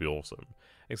reliable, it'd be awesome.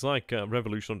 It's like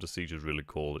Revolution Under Siege is really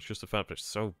cool. It's just the fact that it's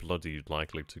so bloody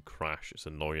likely to crash. It's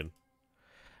annoying.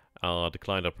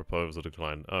 Declined our proposal,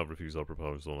 refused our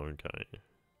proposal, okay.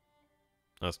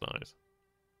 That's nice.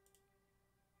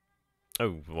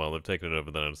 Oh, well, they've taken it over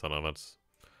then, so now that's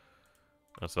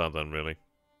that then, really.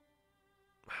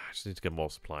 I just need to get more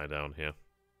supply down here.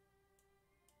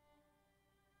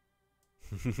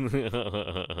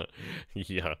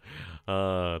 Yeah.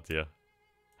 Dear.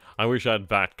 I wish I had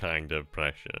that kind of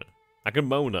pressure. I can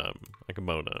moan them. I can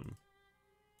moan them.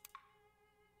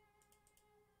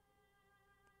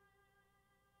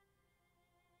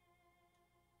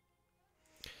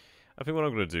 I think what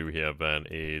I'm going to do here, then,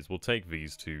 is we'll take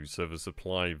these two, so the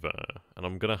supply there, and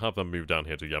I'm going to have them move down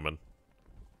here to Yemen.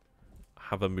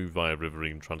 Have them move via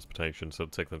riverine transportation, so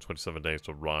it'll take them 27 days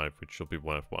to arrive, which should be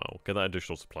worthwhile. Get that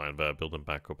additional supply in there, build them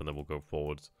back up, and then we'll go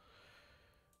forwards.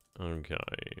 Okay.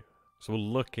 So we're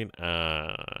looking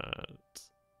at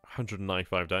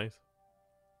 195 days.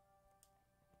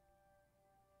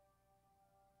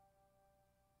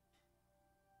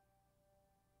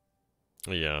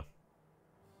 Yeah.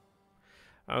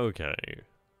 Okay.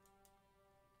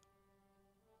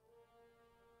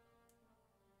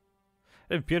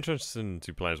 It'd be interesting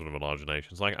to play as one of the larger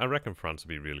nations. Like, I reckon France would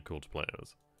be really cool to play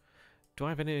as. Do I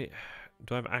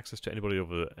have access to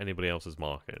anybody else's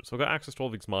market? So I've got access to all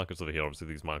these markets over here. Obviously,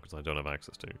 these markets I don't have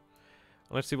access to.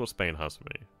 Let's see what Spain has for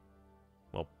me.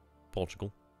 Well,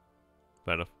 Portugal.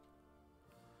 Fair enough.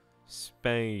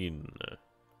 Spain.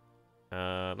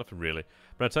 Nothing really.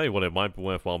 But I tell you what, it might be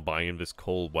worthwhile buying this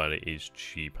coal where it is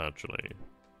cheap, actually.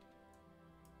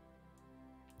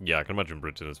 Yeah, I can imagine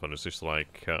Britain as well. It's just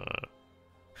like,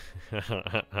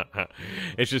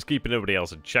 it's just keeping everybody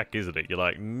else in check, isn't it? You're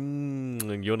like, you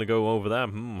want to go over there?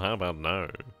 How about no?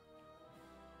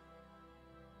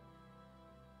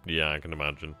 Yeah, I can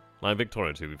imagine. Like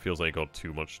Victoria too, it feels like you got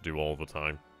too much to do all the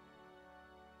time.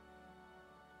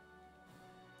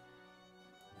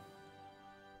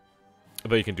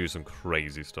 But you can do some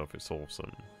crazy stuff, it's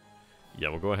awesome. Yeah,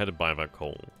 we'll go ahead and buy that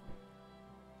coal.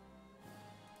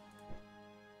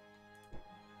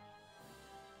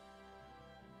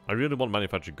 I really want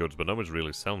manufactured goods, but no one's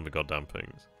really selling the goddamn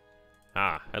things.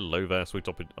 Ah, hello there, sweet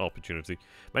opportunity.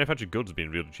 Manufactured goods are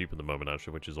being really cheap at the moment,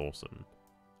 actually, which is awesome.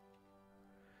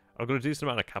 I've got a decent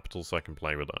amount of capital so I can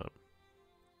play with that.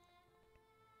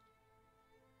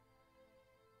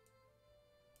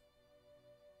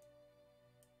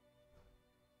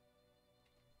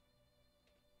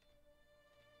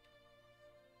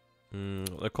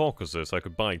 The Caucasus, I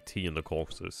could buy tea in the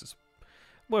Caucasus. It's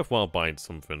worthwhile buying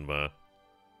something there.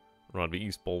 Right, the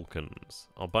East Balkans.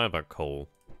 I'll buy that coal.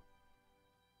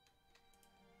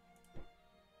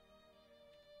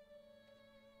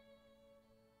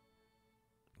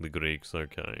 The Greeks,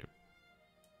 okay.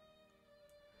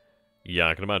 Yeah,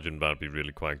 I can imagine that'd be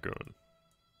really quite good.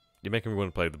 You're making me want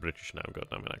to play the British now,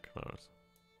 goddammit, I can.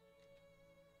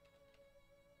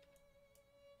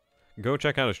 Go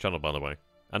check out his channel, by the way.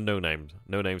 And No Names.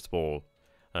 No Names Sport.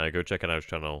 Go check out his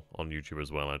channel on YouTube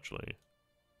as well, actually.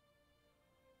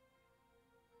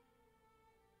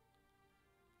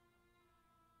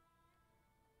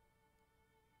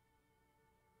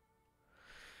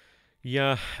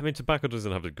 Yeah, I mean, tobacco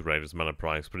doesn't have the greatest amount of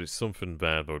price, but it's something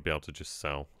there that would be able to just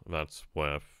sell. That's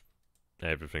worth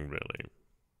everything, really.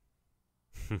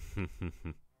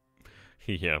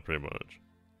 Yeah, pretty much.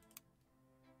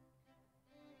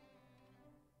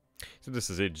 So this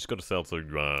is it, you just gotta sell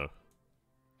to,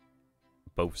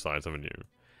 both sides, haven't you?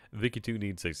 Vicky 2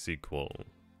 needs a sequel.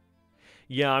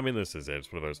 Yeah, I mean, this is it.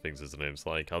 It's one of those things, isn't it? It's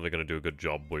like, are they gonna do a good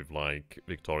job with, like,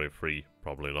 Victoria 3?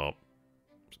 Probably not.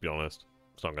 To be honest.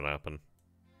 It's not gonna happen.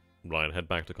 Right, head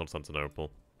back to Constantinople.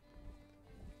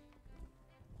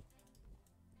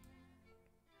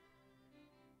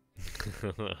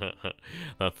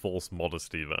 That false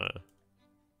modesty there.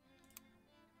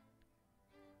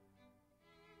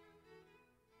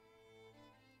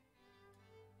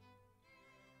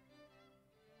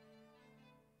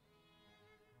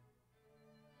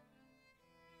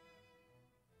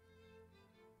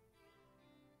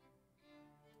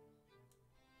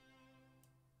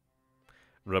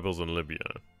 Rebels in Libya.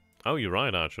 Oh, you're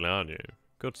right, actually, aren't you?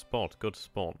 Good spot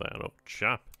there, oh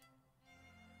chap.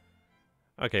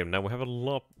 Okay, now we have a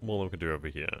lot more we can do over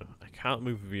here. I can't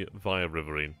move via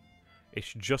Riverine.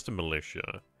 It's just a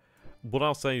militia. What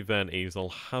I'll say then is I'll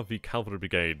have the cavalry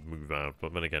brigade move out,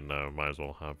 but then again, no, might as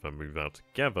well have them move out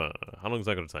together. How long is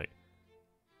that going to take?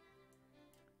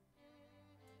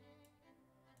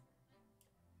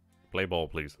 Play ball,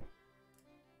 please.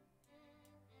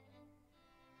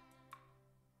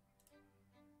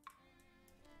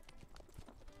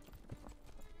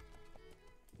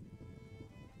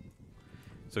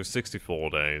 So 64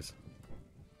 days.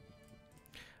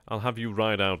 I'll have you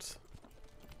ride out.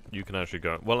 You can actually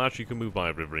go. Well, actually, you can move by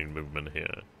a riverine movement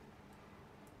here.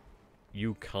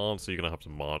 You can't, so you're going to have to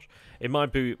march. It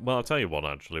might be... Well, I'll tell you what,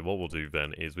 actually. What we'll do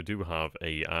then is we do have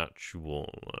a actual...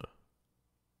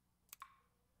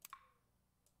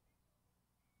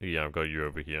 Yeah, I've got you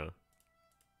over here.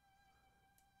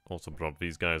 Also drop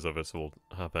these guys over, so we'll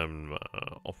have them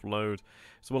offload.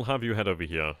 So we'll have you head over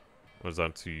here. What is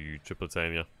that, to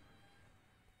Tripolitania?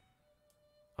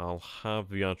 I'll have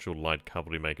the actual light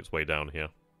cavalry make its way down here.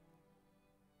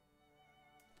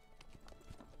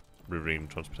 Riverine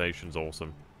transportation's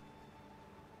awesome.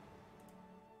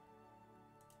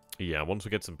 Yeah, once we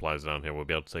get supplies down here, we'll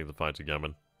be able to take the fight to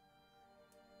Yemen.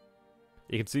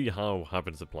 You can see how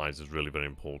having supplies is really very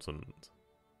important.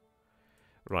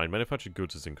 Right, manufactured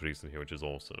goods is increasing here, which is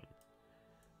awesome.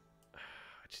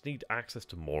 I just need access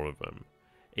to more of them.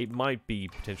 It might be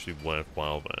potentially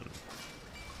worthwhile then.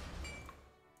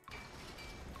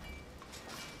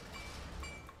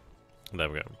 There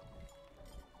we go.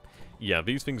 Yeah,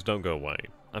 these things don't go away.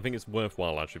 I think it's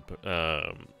worthwhile actually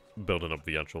building up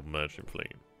the actual merchant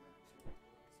fleet.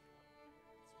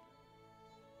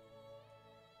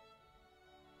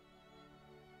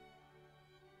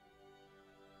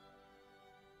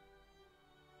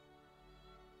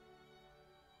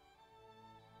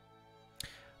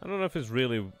 I don't know if it's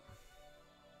really...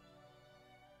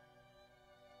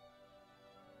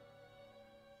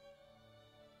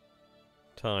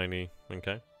 Tiny,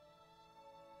 okay.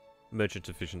 Merchant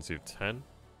efficiency of 10.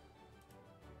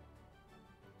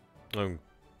 Oh,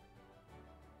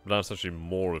 that's actually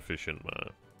more efficient, man.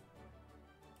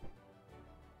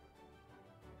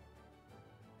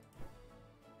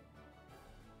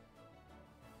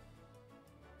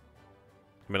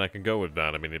 I mean, I can go with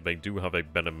that. I mean, they do have a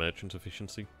better merchant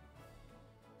efficiency.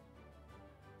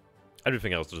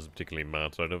 Everything else doesn't particularly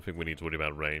matter, so I don't think we need to worry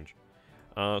about range.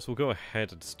 So we'll go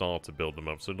ahead and start to build them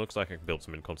up. So it looks like I can build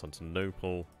some in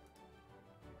Constantinople.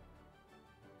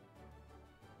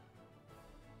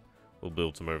 We'll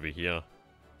build some over here.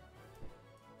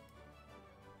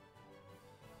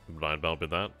 Blind bulb with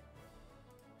that.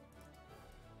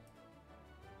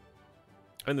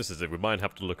 And this is it, we might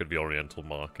have to look at the Oriental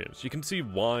markets. You can see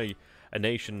why a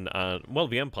nation, well,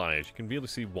 the empires, you can really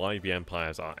see why the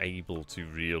empires are able to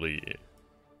really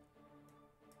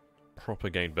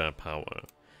propagate their power.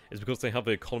 It's because they have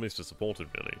the economies to support it,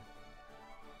 really.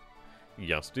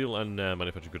 Yeah, steel and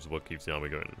manufactured goods is what keeps the army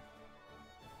going.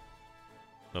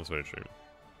 That's very true.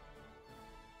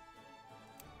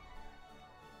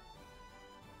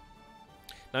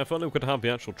 Now, if only we could have the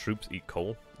actual troops eat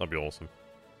coal, that'd be awesome.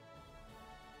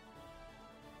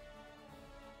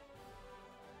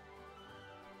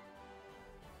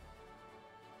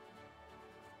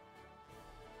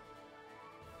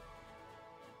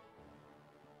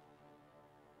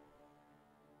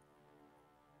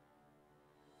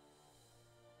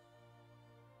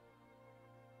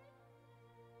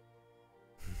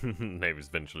 Navies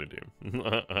eventually do.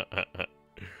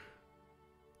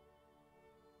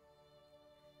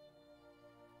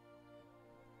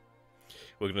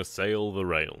 We're gonna sail the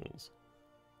rails.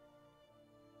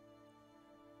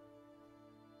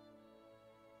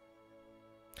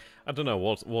 I don't know,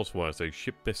 what's worse, a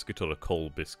ship biscuit or a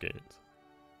coal biscuit?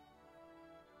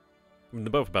 I mean,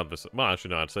 they're both about this. Well,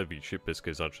 actually, no, I'd say the ship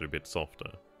biscuit is actually a bit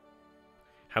softer.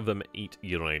 Have them eat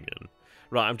uranium.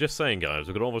 Right, I'm just saying, guys,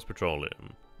 we've got all this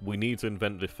petroleum. We need to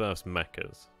invent the first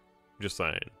mechas. Just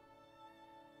saying.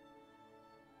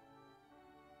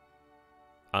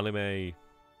 Anime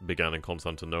began in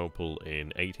Constantinople in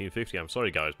 1850. I'm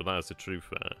sorry, guys, but that is the truth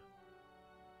there.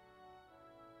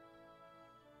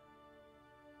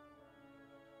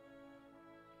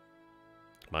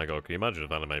 My god, can you imagine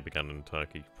if anime began in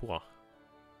Turkey? Pwah.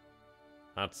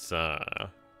 That's, there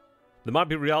might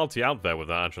be reality out there where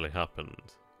that actually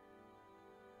happened.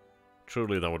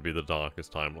 Truly, that would be the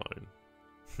darkest timeline.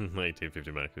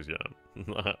 1850 mechas, yeah.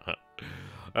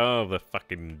 Oh, the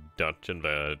fucking Dutch and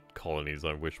their colonies,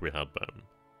 I wish we had them.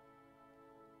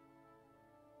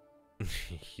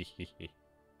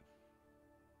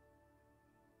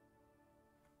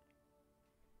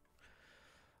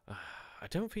 I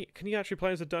don't think... Can you actually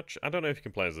play as a Dutch? I don't know if you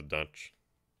can play as a Dutch.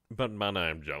 But man, I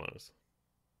am jealous.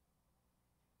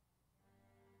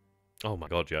 Oh my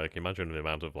god, yeah, can you imagine the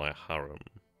amount of, like, harem,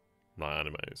 like,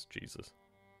 animes? Jesus.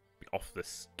 Be off the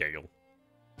scale.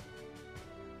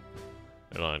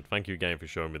 Alright, thank you again for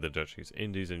showing me the Dutch East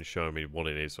Indies and showing me what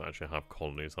it is to actually have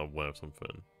colonies that worth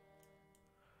something.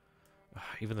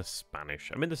 Even the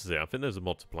Spanish. I mean, this is it. I think there's a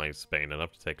mod to play Spain. I'd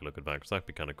have to take a look at that, because that'd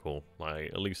be kind of cool.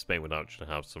 Like, at least Spain would actually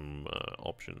have some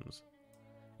options.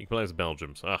 You can play as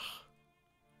Belgium, so...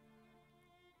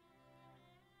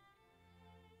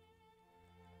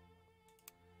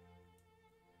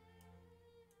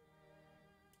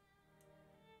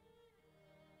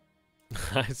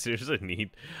 I seriously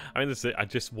need... I mean, this is it. I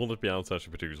just want to be able to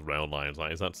actually produce rail lines.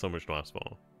 Like, is that so much to ask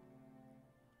for?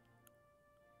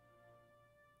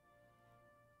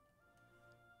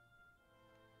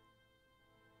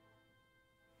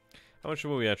 How much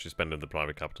will we actually spend in the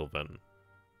private capital then?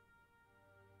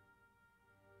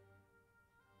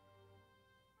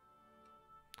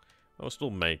 Oh,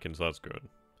 still making, so that's good.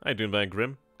 How you doing there,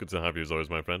 Grim? Good to have you as always,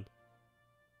 my friend.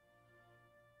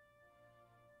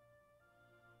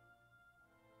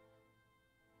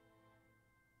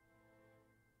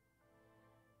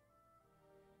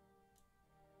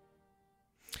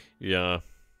 Yeah.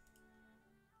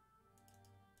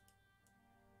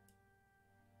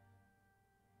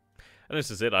 And this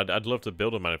is it. I'd love to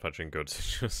build a manufacturing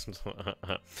goods. It's just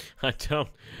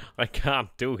I can't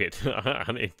do it,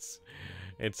 and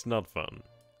it's not fun.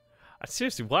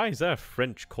 Seriously, why is there a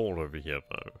French core over here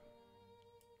though?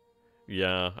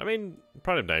 Yeah, I mean,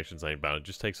 Pride of Nations ain't bad. It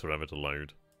just takes forever to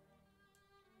load.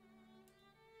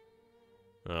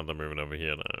 Oh, they're moving over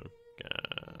here now.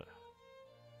 Yeah.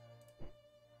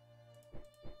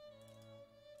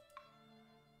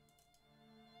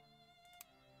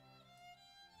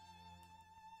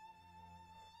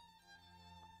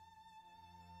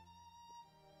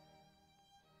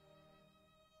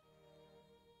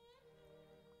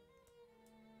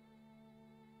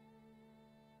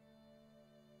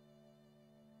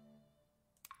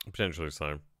 Potentially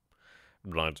so.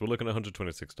 Right, so we're looking at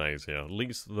 126 days here. At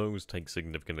least those take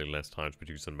significantly less time to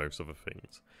produce than most other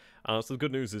things. So the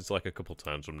good news is, like, a couple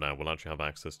turns from now, we'll actually have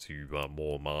access to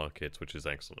more markets, which is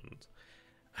excellent.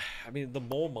 I mean, the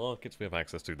more markets we have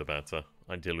access to, the better.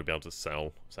 Ideally, we'll be able to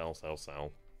sell.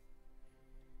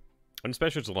 And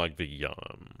especially to, like, the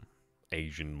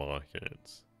Asian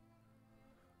markets.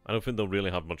 I don't think they'll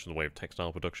really have much in the way of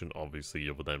textile production, obviously,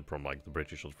 other than from, like, the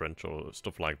British or French or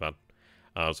stuff like that.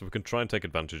 So we can try and take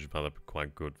advantage of that. That'd be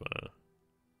quite good there.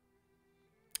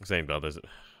 Saying that,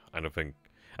 I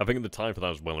think the time for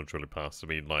that is well and truly past. I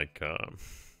mean, like,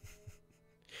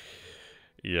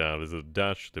 yeah, there's the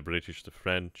Dutch, the British, the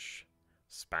French,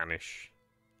 Spanish.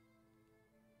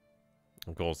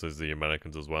 Of course, there's the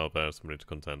Americans as well. There's somebody to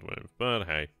contend with. But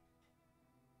hey.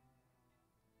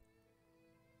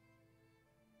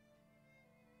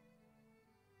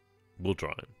 We'll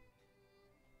try.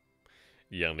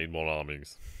 Yeah, I need more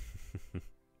armies.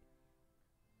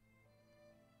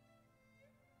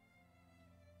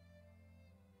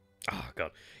 Oh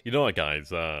god. You know what, guys?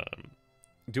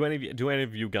 Do any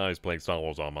of you guys play Star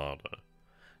Wars Armada?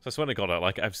 So I swear to God,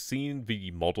 I've seen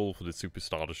the model for the Super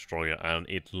Star Destroyer, and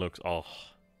it looks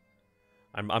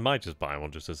I might just buy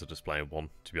one just as a display one.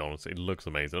 To be honest, it looks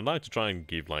amazing. I'd like to try and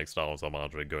give like Star Wars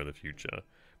Armada a go in the future,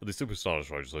 but the Super Star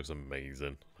Destroyer just looks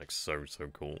amazing. Like so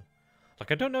cool.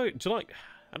 Like I don't know.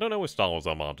 I don't know with Star Wars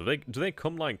Armada. Do they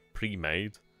come like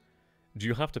pre-made? Do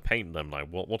you have to paint them? Like,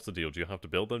 what's the deal? Do you have to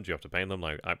build them? Do you have to paint them?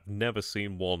 Like, I've never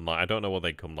seen one. Like, I don't know what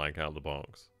they come like out of the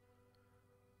box.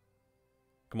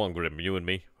 Come on, Grim, you and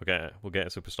me. We'll get a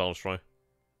Super Star Destroyer.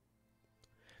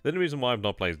 The only reason why I've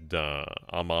not played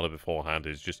Armada beforehand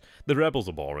is just the Rebels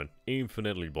are boring,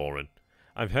 infinitely boring.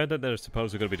 I've heard that they're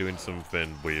supposed to be doing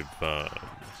something with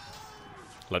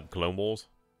like Clone Wars,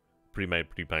 pre-made,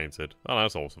 pre-painted. Oh,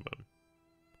 that's awesome, man.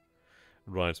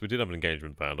 Right, so we did have an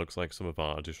engagement there. Looks like some of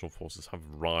our additional forces have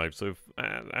arrived, so if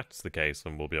that's the case,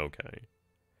 then we'll be okay.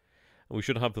 And we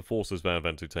should have the forces there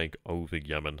then to take over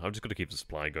Yemen. I've just got to keep the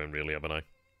supply going, really, haven't I?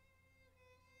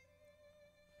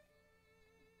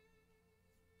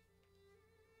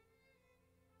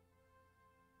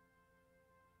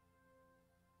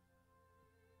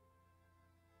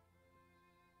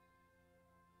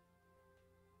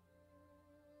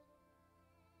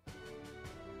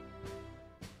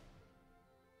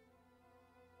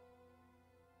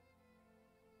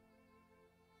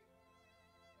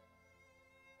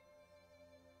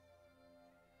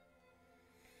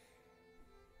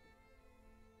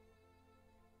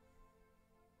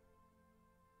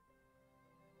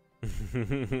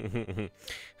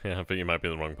 Yeah, I think you might be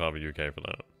in the wrong part of the UK for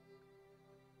that.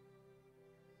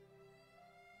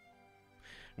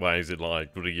 Why is it like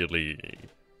really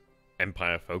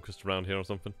Empire focused around here or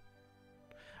something?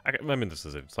 I mean, this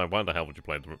is it. It's like, why the hell would you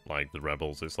play the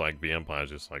Rebels? It's like the Empire's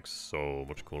just like so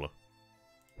much cooler.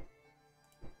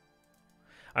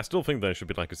 I still think there should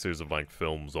be like a series of like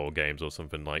films or games or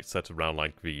something like set around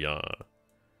like the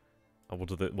what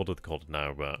do they call it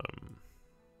now?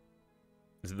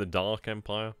 Is it the Dark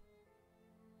Empire?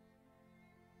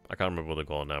 I can't remember what they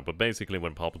call it now, but basically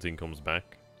when Palpatine comes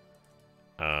back,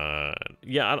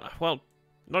 yeah, well,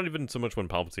 not even so much when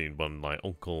Palpatine, when like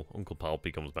Uncle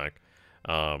Palpy comes back.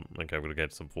 Okay, we're gonna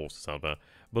get some forces out there,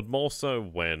 but more so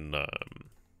when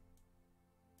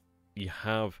you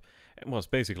have, well, it's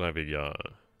basically like the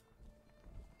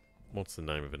what's the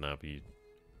name of it now? The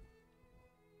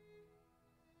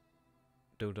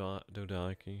Dodaki,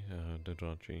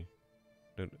 Dodrachi.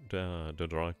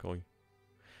 Dodrakoi.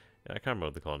 Yeah, I can't remember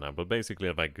what they call it now, but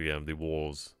basically, like the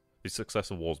wars, the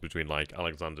successive wars between like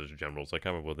Alexander's generals. I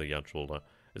can't remember what the actual.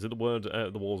 Is it the word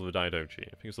the Wars of the Daidochi?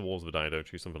 I think it's the Wars of the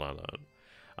Daidochi, something like that.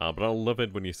 But I love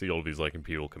it when you see all these like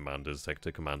imperial commanders,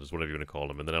 sector commanders, whatever you want to call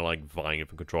them, and then they're like vying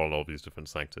for control of all these different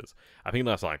sectors. I think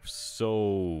that's like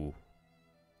so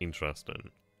interesting.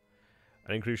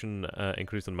 An increase in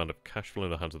the amount of cash flow in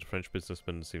the hands of the French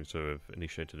businessmen seems to have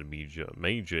initiated a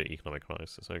major economic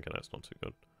crisis. Okay, that's not too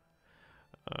good.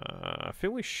 I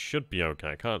feel we should be okay.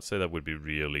 I can't say that we'd be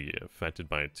really affected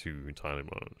by it too entirely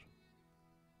much.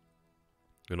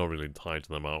 We're not really tied to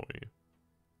them, are we?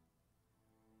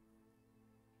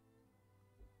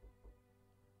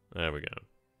 There we go.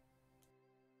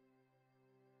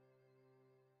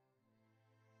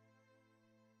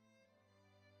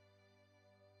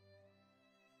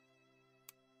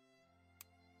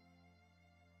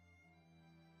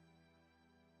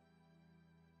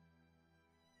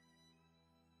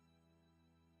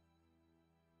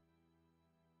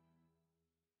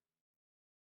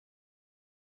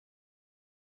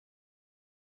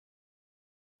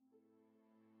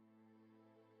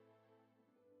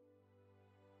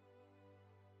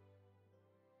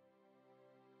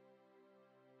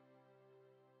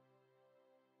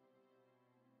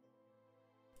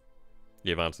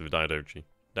 The advance of Daidoki.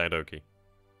 Daidoki.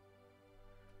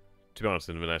 To be honest,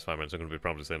 in the next 5 minutes, I'm going to be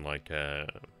probably saying like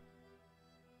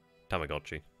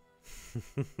Tamagotchi.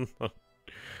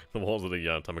 The wars of the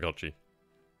Tamagotchi.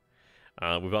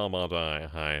 With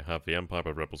Armada, I have the Empire,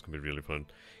 but Rebels can be really fun.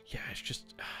 Yeah, it's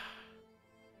just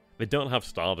they don't have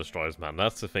Star Destroyers, man.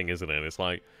 That's the thing, isn't it? It's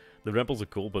like the Rebels are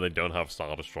cool, but they don't have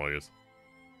Star Destroyers.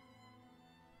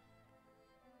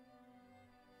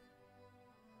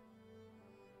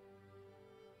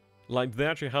 Like, they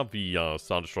actually have the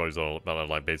Star Destroyers that are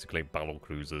like basically battle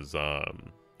cruisers. I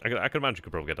could imagine you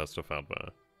could probably get that stuff out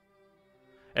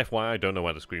there. FYI, I don't know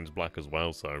why the screen's black as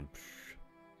well, so I'm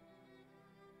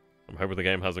hoping the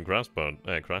game hasn't crashed.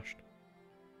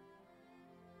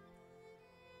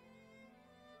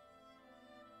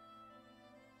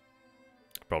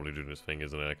 Probably doing this thing,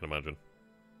 isn't it? I can imagine.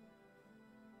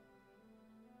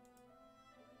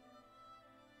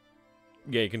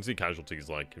 Yeah, you can see casualties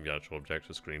like in the actual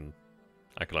objective screen.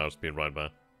 Akalaos being right there.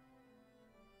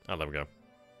 Ah, there we go.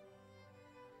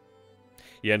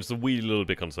 Yeah, it's a wee little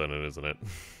bit concerning, isn't it?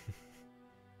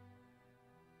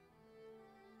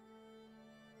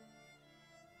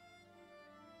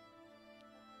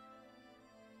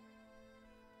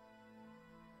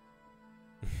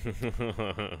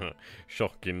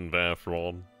 Shocking there,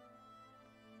 Thrawn.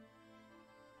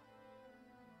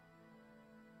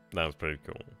 That was pretty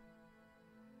cool.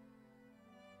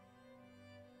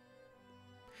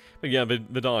 But yeah,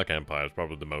 the Dark Empire is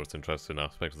probably the most interesting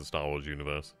aspect of the Star Wars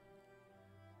universe.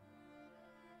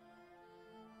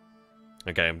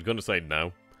 Okay, I'm gonna say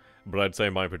no, but I'd say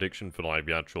my prediction for like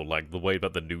the actual, like the way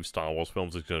that the new Star Wars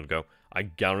films is gonna go, I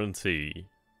guarantee,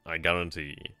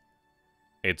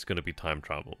 it's gonna be time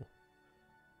travel.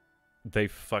 They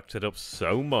fucked it up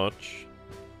so much,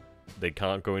 they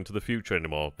can't go into the future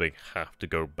anymore, they have to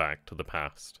go back to the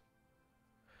past.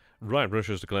 Right,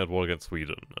 Russia's declared war against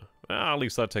Sweden. At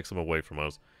least that takes them away from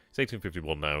us. It's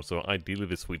 1851 now, so ideally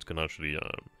the Swedes can actually,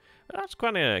 that's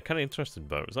kind of interesting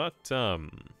though. Is that,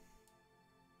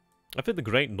 I think the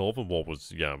Great Northern War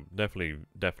was, yeah,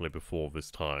 definitely before this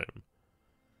time.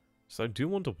 So I do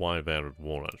wonder why they're at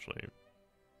war, actually.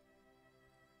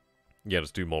 Yeah,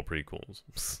 let's do more prequels.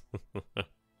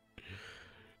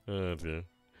 Oh dear.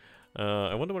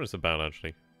 I wonder what it's about,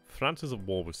 actually. France is at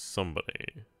war with somebody.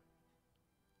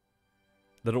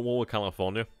 They're at war with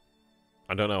California.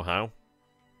 I don't know how.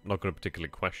 I'm not going to particularly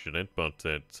question it, but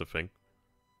it's a thing.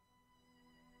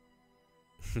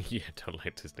 Yeah, don't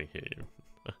let Disney hear you.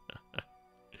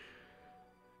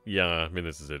 Yeah, I mean,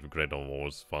 this is it. Great Dawn War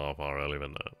was far earlier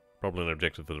than that. Probably an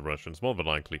objective for the Russians, more than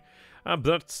likely. But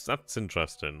that's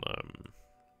interesting.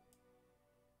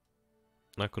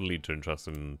 That could lead to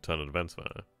interesting turn of events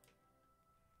there.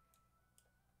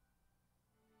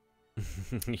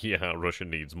 Yeah, Russia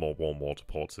needs more warm water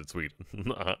ports in Sweden.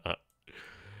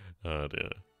 Oh dear.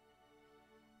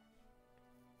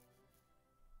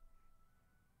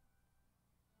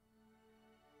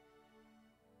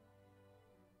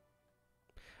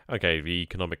 Okay, the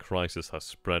economic crisis has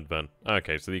spread then.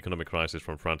 Okay, so the economic crisis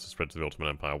from France has spread to the Ottoman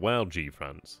Empire. Well, gee,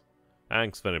 France.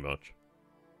 Thanks very much.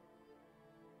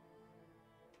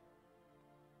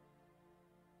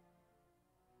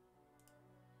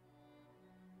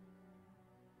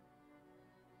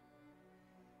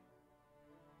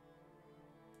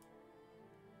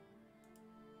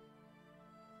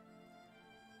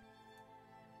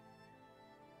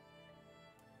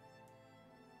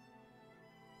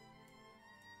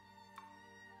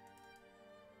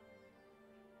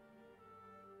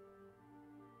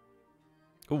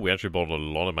 Oh, we actually bought a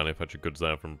lot of manufactured goods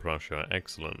there from Prussia.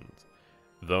 Excellent.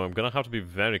 Though I'm gonna have to be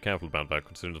very careful about that,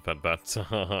 considering the fact that,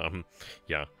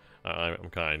 yeah, I'm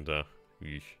kinda...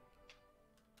 Eesh.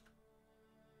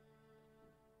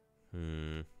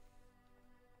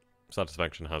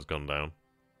 Satisfaction has gone down.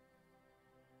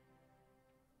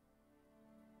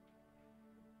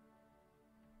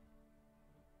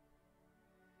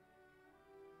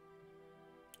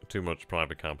 Too much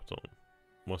private capital.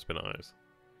 Must be nice.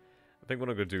 I think what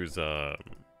I'm gonna do is,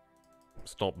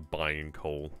 stop buying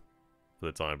coal for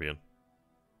the time being.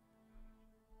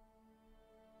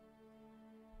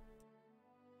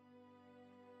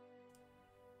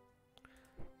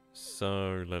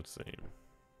 So, let's see.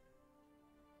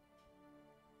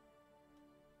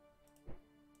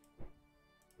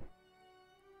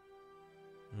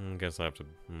 Guess I have to...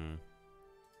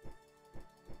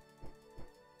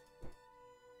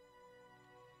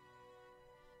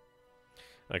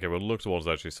 Okay, we'll look towards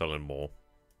actually selling more.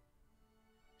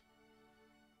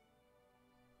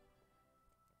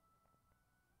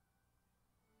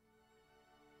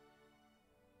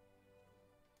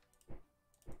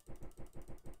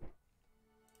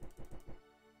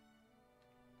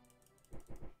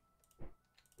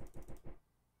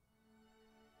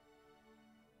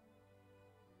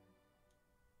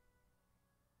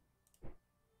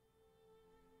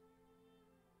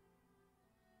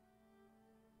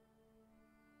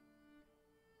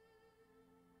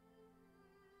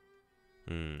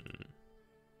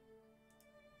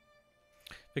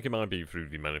 think it might be through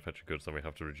the manufactured goods that we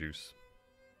have to reduce,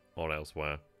 or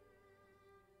elsewhere.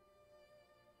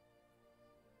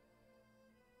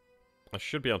 I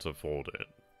should be able to afford it.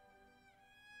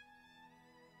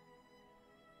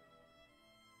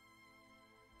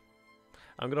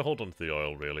 I'm going to hold on to the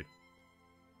oil, really.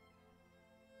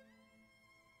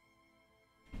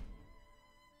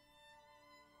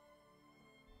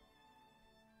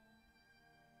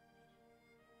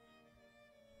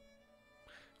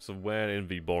 So where in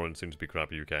the boring seems to be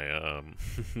crap UK?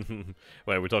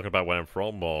 Wait, we're talking about where I'm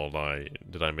from, or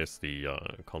did I miss the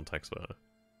context there?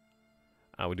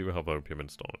 Ah, we do have opium in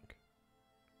stock.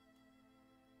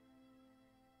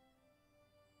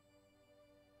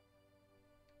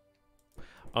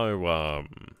 Oh,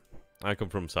 I come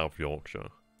from South Yorkshire.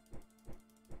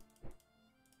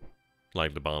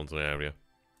 Like the Barnsley area.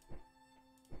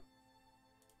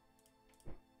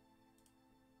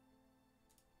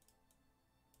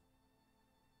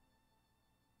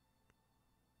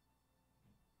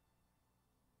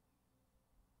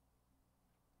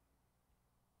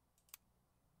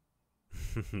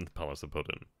 The Palace of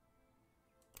Pudding.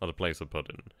 Or the Place of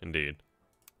Pudding, indeed.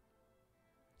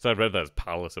 So I read there's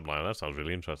Palace in line. That sounds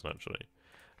really interesting, actually.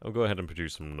 I'll go ahead and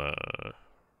produce some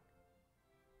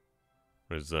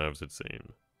reserves, it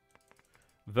seems.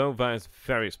 Though that is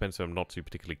very expensive, I'm not too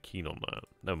particularly keen on that.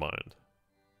 Never mind.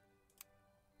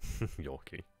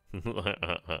 Yorkie.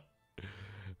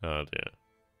 Oh dear.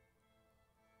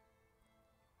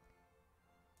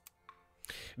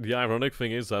 The ironic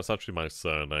thing is, that's actually my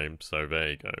surname, so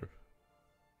there you go.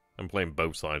 I'm playing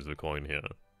both sides of the coin here.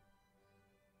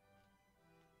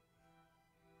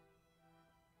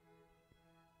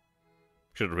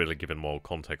 Should have really given more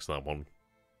context to that one,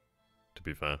 to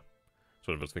be fair. It's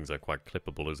one of those things that are quite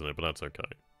clippable, isn't it? But that's okay.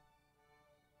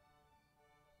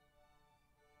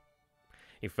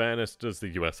 In fairness, does the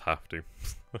US have to?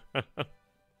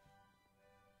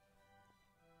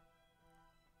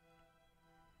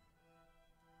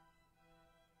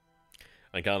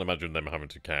 I can't imagine them having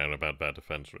to care about their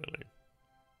defense, really.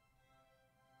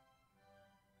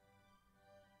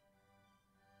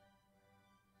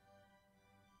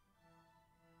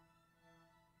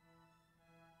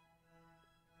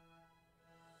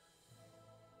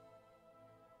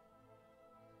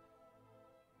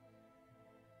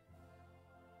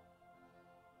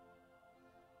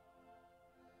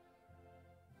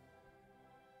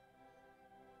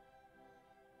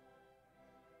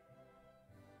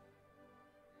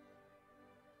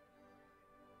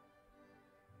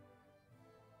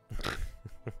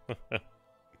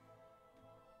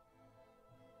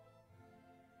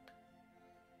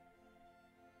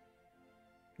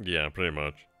 Yeah, pretty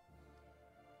much.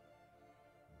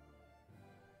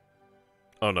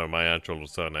 Oh no, my actual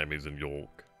surname is in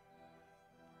York.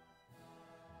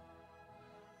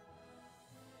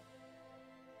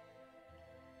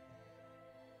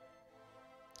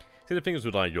 See, the thing is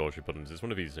with like Yorkshire puddings, it's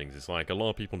one of these things, it's like a lot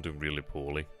of people do really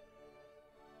poorly.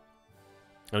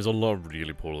 There's a lot of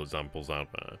really poor examples out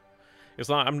there. It's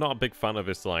like, I'm not a big fan of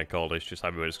this, like, oh, it's just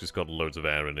everywhere, it's just got loads of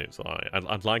air in it. It's like,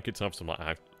 I'd like it to have some,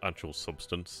 like, actual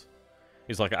substance.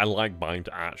 It's like, I like mine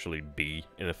to actually be,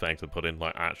 in effect, a pudding,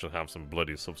 like, actually have some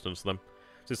bloody substance to them.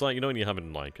 So it's like, you know when you're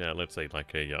having, like, let's say,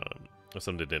 like, a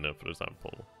Sunday dinner, for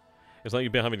example. It's like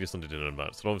you've been having your Sunday dinner and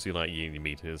that, so obviously, like, you eat your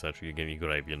meat, etc., you're getting your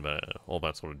gravy in there, all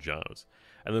that sort of jazz.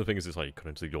 And then the thing is, it's like, you cut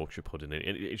into the Yorkshire pudding,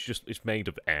 it's just, it's made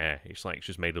of air. It's like, it's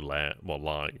just made of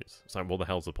lies. It's like, what the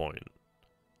hell's the point?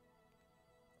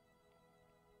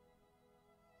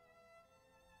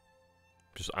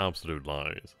 Just absolute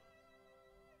lies.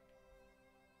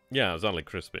 Yeah, exactly,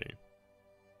 crispy.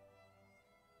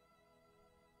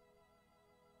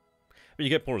 But you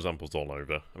get poor examples all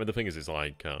over. I mean, the thing is, it's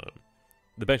like,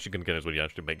 the best you can get is when you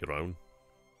actually make your own.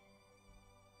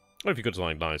 Or if you go to,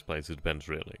 like, nice places, it depends,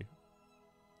 really.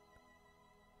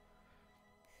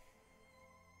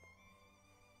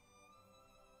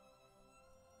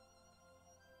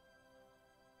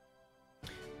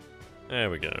 There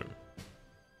we go.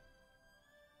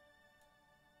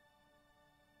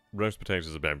 Roast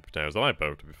potatoes or baby potatoes. I like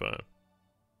both, to be fair.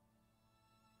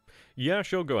 Yeah,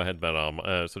 sure, go ahead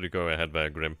there, so you go ahead there,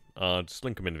 Grim. Just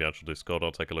link them in the actual Discord,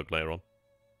 I'll take a look later on.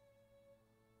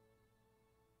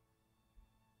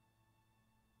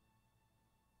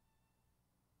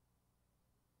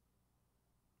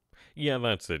 Yeah,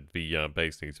 that's it. The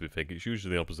base needs to be thick. It's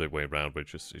usually the opposite way around,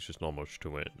 which is it's just not much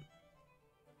to it.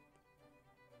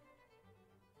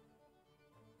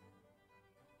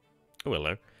 Oh,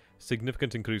 hello.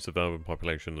 Significant increase of urban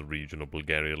population in the region of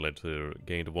Bulgaria led to a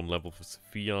gain of 1 level for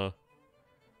Sofia.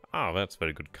 Ah, that's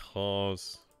very good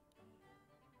cause.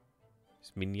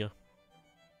 Sminia.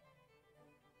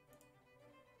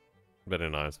 Very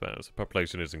nice there. So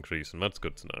population is increasing. That's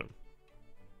good to know.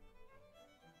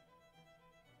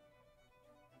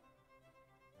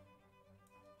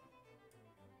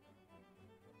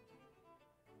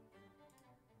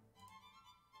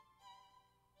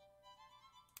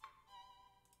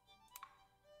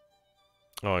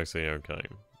 Oh, I see. Okay.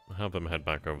 Have them head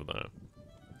back over there.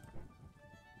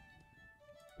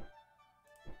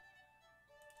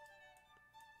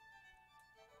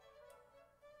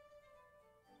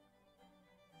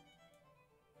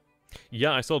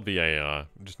 Yeah, I saw the AR.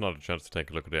 Just not a chance to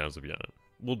take a look at it as of yet.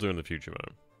 We'll do in the future,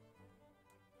 though.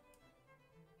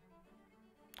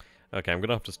 Okay, I'm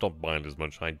gonna have to stop buying as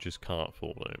much. I just can't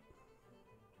afford it.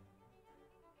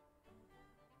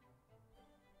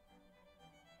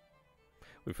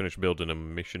 We finished building a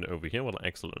mission over here. Well,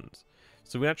 excellent.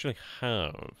 So we actually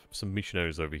have some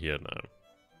missionaries over here now.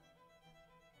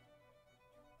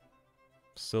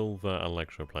 Silver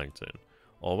electroplankton.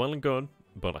 All well and good,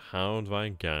 but how do I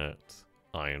get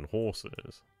iron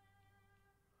horses?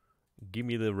 Give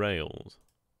me the rails.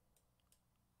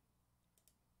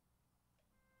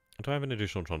 Do I have any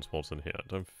additional transports in here? I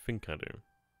don't think I do.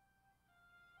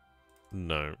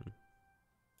 No.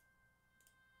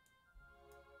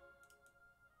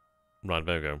 Right,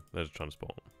 there we go. There's a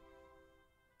transport.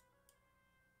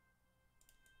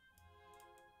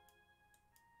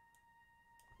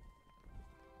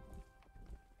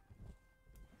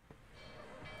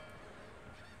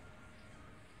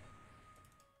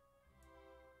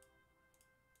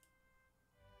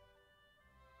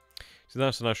 So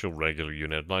that's an actual regular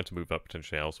unit. I'd like to move that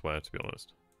potentially elsewhere, to be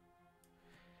honest.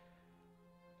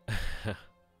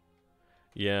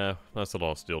 Yeah, that's a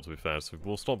lot of steel, to be fair, so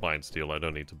we'll stop buying steel. I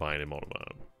don't need to buy any more of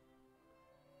that.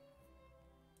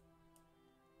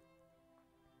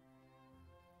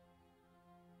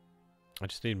 I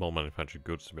just need more manufactured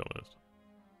goods, to be honest.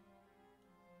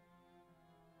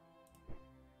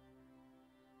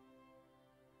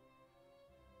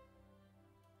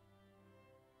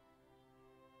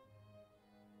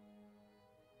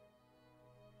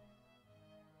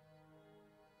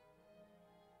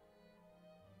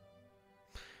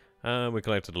 We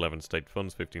collected 11 state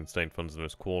funds, 15 state funds in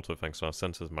this quarter, thanks to our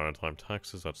census maritime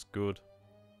taxes. That's good.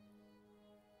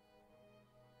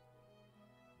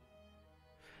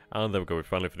 And there we go, we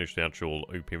finally finished the actual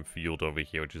opium field over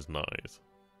here, which is nice.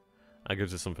 That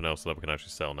gives us something else that we can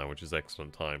actually sell now, which is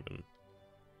excellent timing.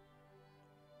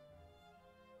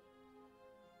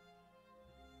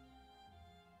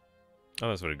 Oh,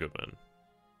 that's very good, man.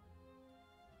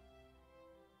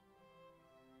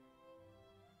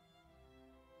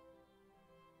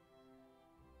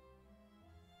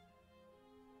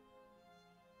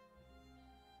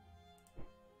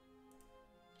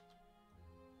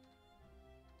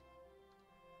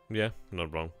 Yeah,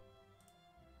 not wrong.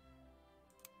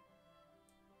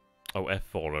 Oh,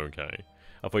 F4, okay.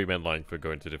 I thought you meant, like, for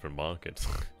going to different markets.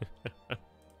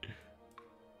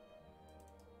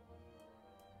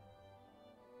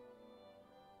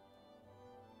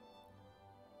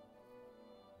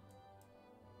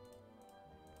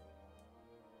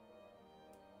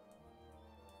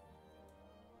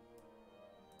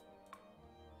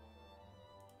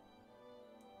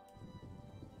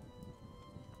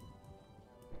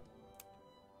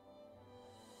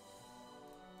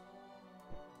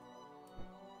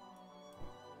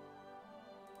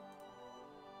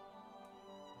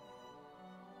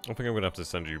 I think I'm going to have to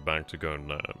send you back to go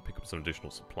and pick up some additional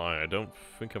supply. I don't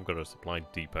think I've got a supply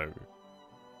depot.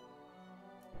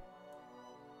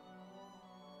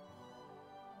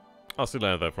 I'll see you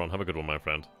later, though, Fron. Have a good one, my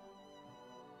friend.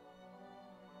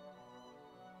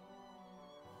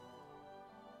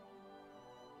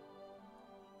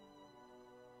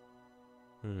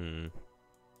 Hmm.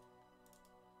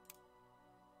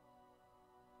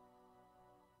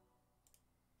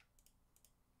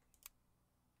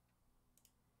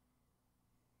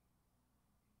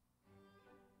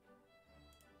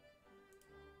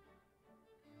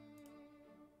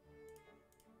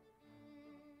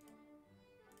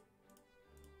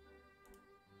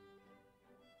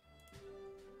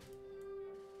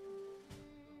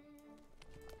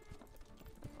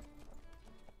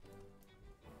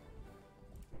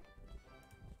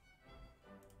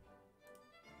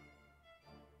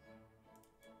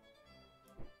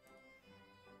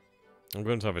 I'm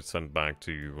going to have it sent back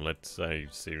to, let's say,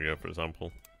 Syria, for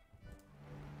example.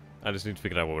 I just need to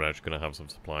figure out what we're actually going to have some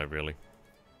supply, really.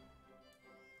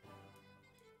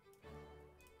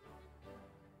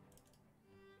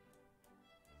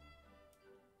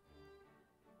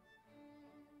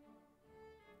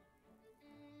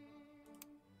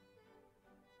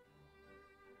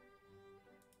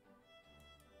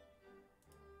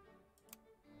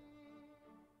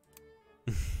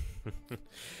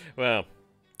 Well,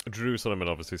 Jerusalem and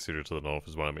obviously Syria to the north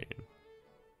is what I mean.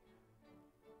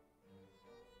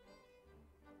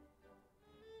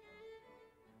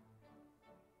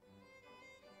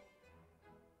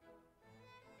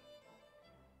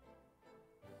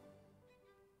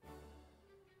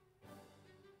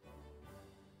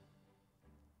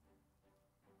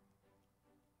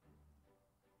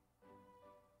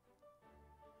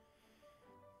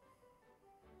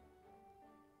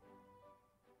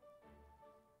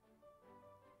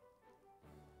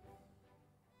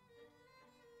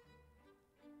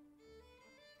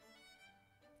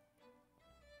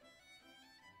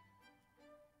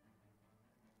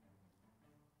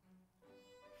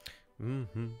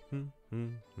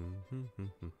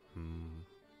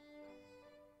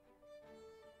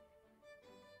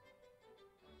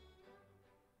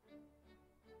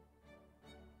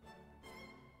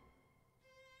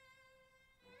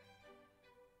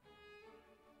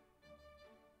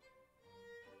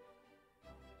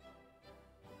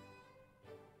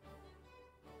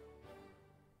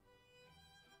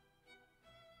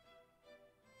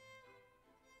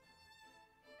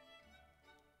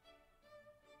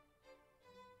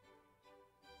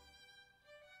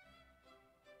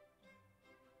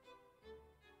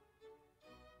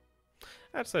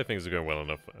 I'd say things are going well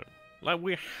enough. Like,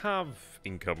 we have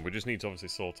income, we just need to obviously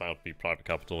sort out the private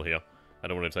capital here. I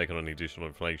don't want to take on any additional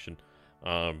inflation.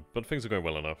 But things are going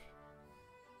well enough.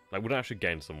 Like, we'd actually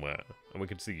gain somewhere, and we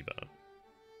could see that.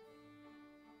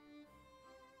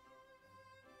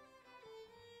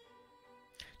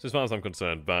 So as far as I'm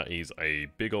concerned, that is a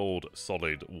big old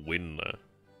solid win there.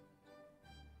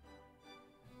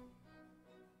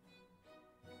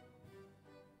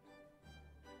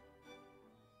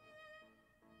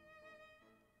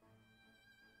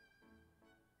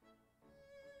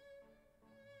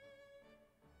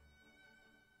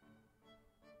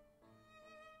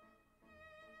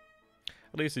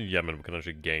 At least in Yemen we can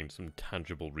actually gain some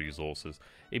tangible resources.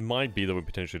 It might be that we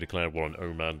potentially declare war on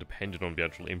Oman depending on the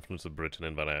actual influence of Britain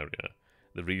in that area.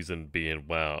 The reason being,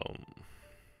 well,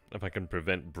 if I can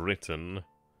prevent Britain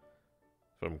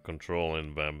from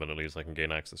controlling them, then at least I can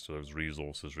gain access to those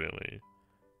resources, really.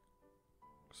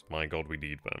 Because, my god, we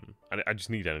need them. I just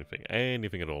need anything.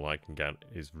 Anything at all I can get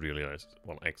is really nice.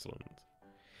 Well, excellent.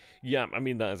 Yeah, I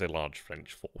mean, that is a large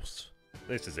French force.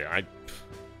 This is it.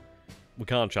 We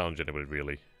can't challenge anybody,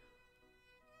 really.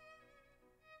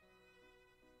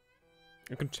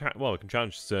 We can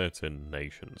challenge certain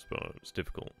nations, but it's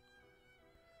difficult.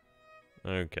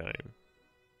 Okay.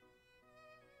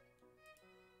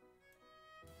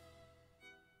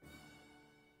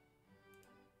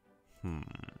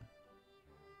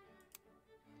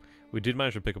 We did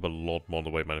manage to pick up a lot more of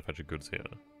the way manufactured goods here.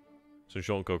 So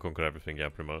Jean go conquer everything, yeah,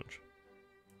 pretty much.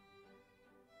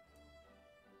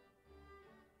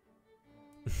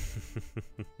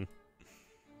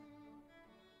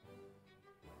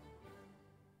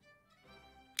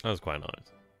 That was quite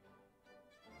nice.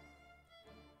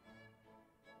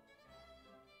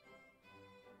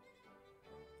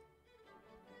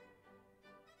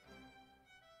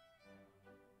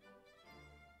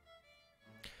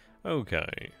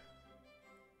 Okay.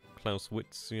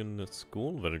 Clausewitzian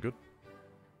school, very good.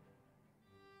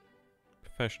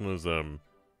 Professionalism.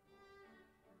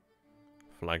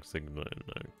 Flag signaling,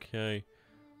 okay.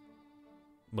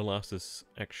 Molasses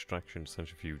extraction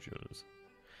centrifuges.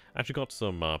 Actually got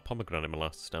some pomegranate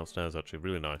molasses downstairs, actually,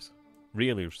 really nice.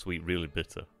 Really sweet, really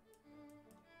bitter.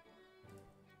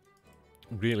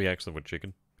 Really excellent with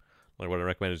chicken. Like, what I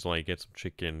recommend is, like, you get some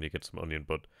chicken, you get some onion,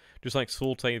 but just, like,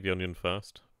 saute the onion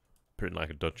first. Put it in, like,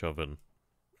 a Dutch oven.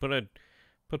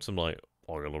 Put some, like,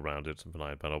 oil around it, something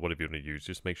like that, or whatever you're going to use.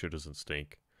 Just make sure it doesn't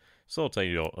stink. Saute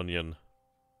your onion.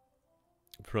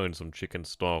 Throw in some chicken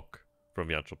stock from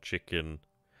the actual chicken.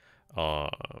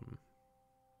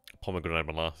 Pomegranate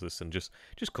molasses, and just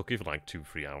cook it for like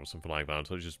 2-3 hours, something like that,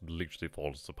 so it just literally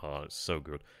falls apart. It's so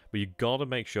good. But you gotta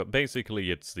make sure,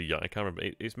 basically it's the, I can't remember,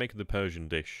 it's making the Persian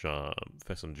dish,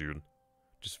 Fessenjun.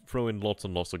 Just throw in lots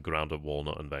and lots of ground up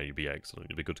walnut and there you'll be excellent,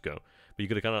 you'll be good to go. But you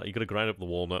gotta grind up the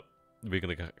walnut, you're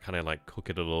gonna kinda like cook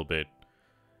it a little bit,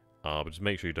 but just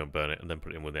make sure you don't burn it, and then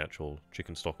put it in with the actual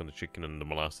chicken stock and the chicken and the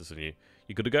molasses, and you're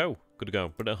good to go. Good to go.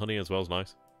 Put in honey as well is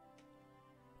nice.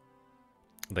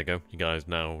 There you go. You guys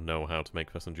now know how to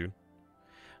make Fessenjun.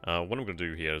 What I'm going to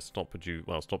do here is stop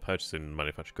purchasing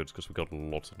manufactured goods, because we've got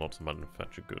lots and lots of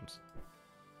manufactured goods.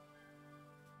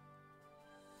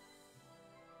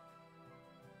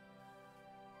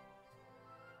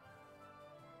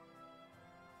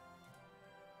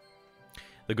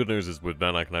 The good news is with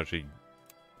that I can actually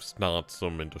start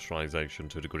some industrialization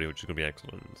to a degree, which is going to be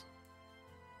excellent.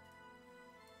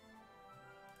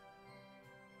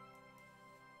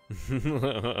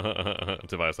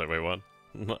 Device like, wait, what?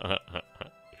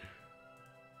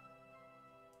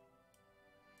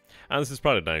 And this is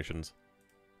Pride of Nations.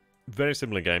 Very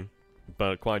similar game,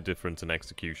 but quite different in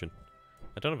execution.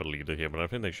 I don't have a leader here, but I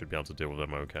think they should be able to deal with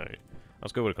them okay.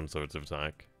 Let's go with a conservative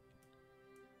attack.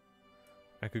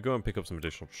 I could go and pick up some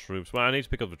additional troops. Well, I need to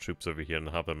pick up the troops over here and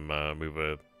have them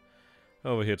move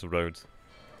over here to Rhodes.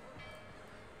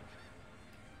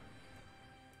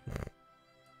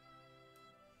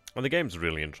 And the game's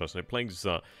really interesting. It plays,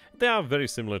 they are very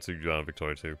similar to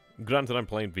Victoria 2. Granted, I'm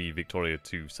playing the Victoria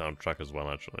 2 soundtrack as well,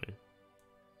 actually.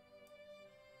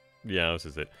 Yeah, this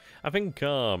is it. I think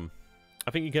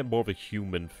you get more of a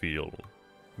human feel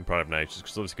in Pride of Nations,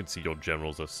 because obviously you can see your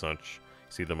generals as such.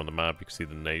 You see them on the map, you can see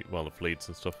the fleets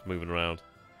and stuff moving around.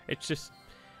 It's just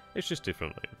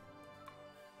differently.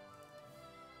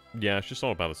 Yeah, it's just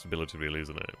all about the stability, really,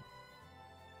 isn't it?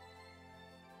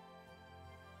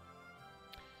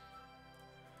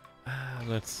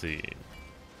 Let's see.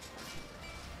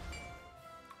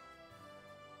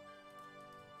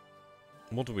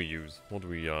 What do we use? What do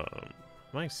we, am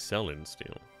I selling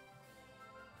steel?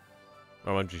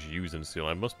 Oh, I'm just using steel.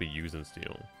 I must be using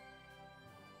steel.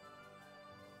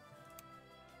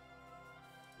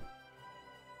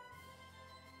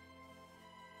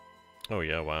 Oh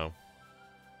yeah, wow.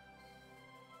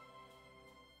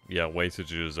 Yeah,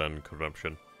 wastages and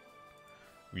corruption.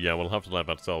 Yeah, we'll have to let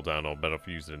that sell down, or better off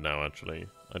using it now, actually.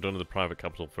 I don't have the private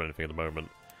capital for anything at the moment.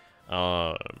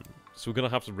 So we're going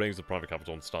to have to raise the private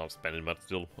capital and start spending that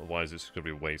still, otherwise it's going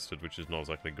to be wasted, which is not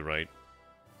exactly great.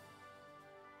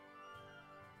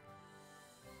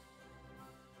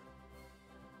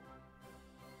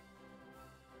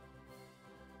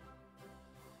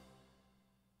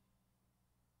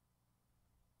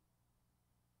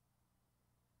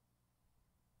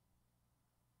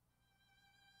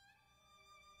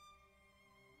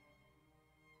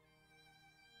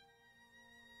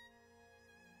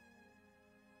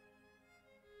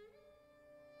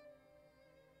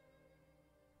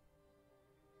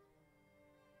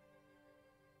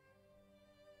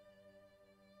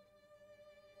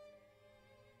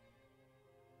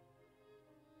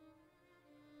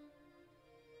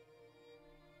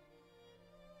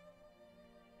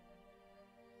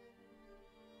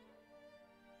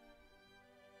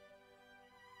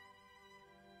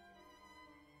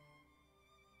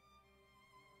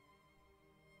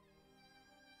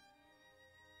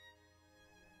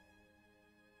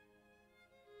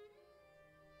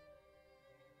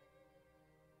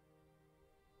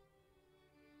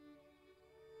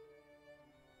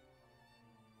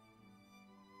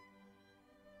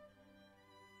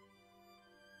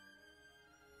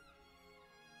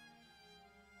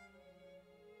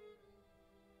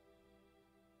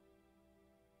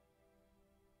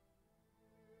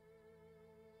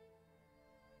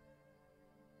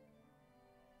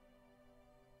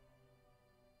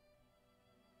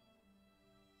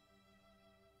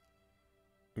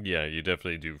 Yeah, you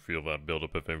definitely do feel that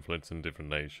build-up of influence in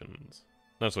different nations.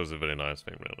 That's always a very nice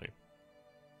thing, really.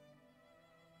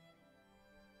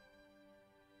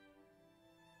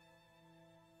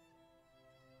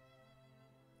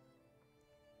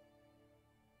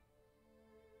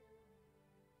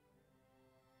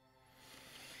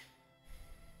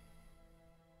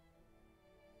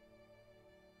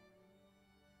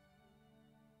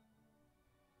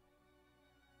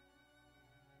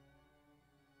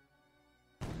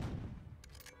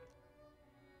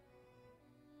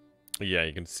 Yeah,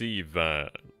 you can see that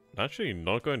actually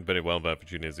not going very well there for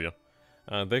Tunisia.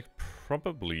 They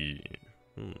probably...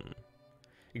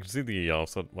 You can see the,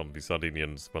 the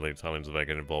Sardinians, the Italians are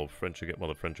getting involved. The French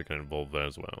are getting involved there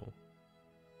as well.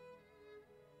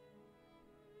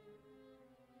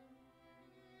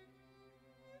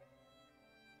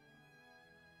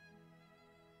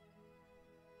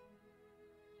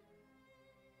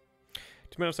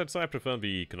 To be honest, I'd say I prefer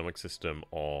the economic system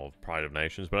of Pride of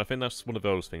Nations, but I think that's one of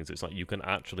those things, it's like you can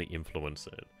actually influence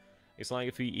it. It's like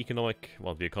if the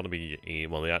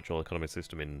the actual economic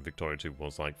system in Victoria 2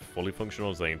 was like fully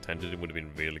functional as they intended, it would have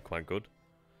been really quite good.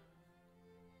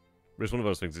 But it's one of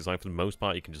those things, it's like for the most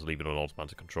part you can just leave it on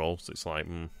automatic control, so it's like,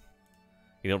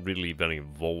 you're not really very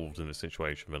involved in the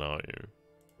situation then, are you?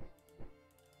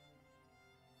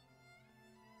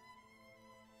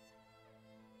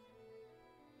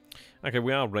 Okay,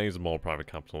 we are raising more private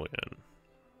capital again.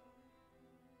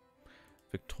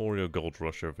 Victoria Gold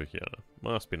Rush over here.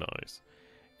 Must be nice.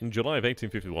 In July of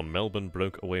 1851, Melbourne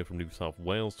broke away from New South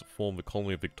Wales to form the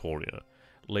colony of Victoria.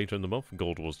 Later in the month,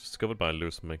 gold was discovered by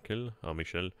Louis Michel,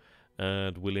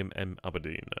 and William M.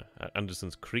 Aberdeen. At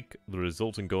Anderson's Creek, the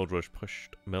resulting gold rush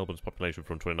pushed Melbourne's population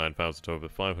from 29,000 to over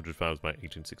 500,000 by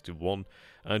 1861,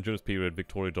 and during this period,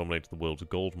 Victoria dominated the world's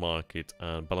gold market,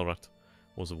 and Ballarat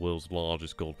was the world's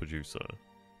largest gold producer.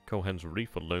 Cohen's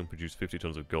Reef alone produced 50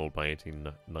 tons of gold by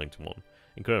 1891.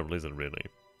 Incredible, isn't it, really?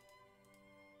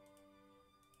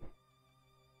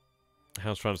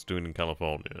 How's France doing in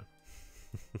California?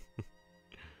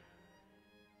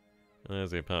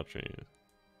 There's the Apaches.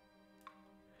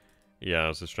 Yeah,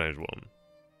 it's a strange one.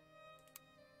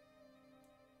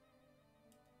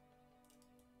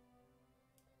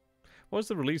 What was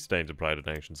the release date of Pride of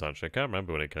Nations, actually? I can't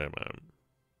remember when it came out.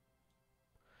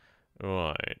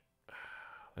 Right.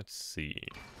 Let's see.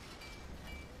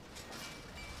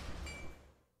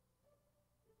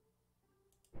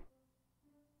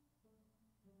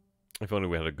 If only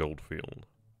we had a gold field.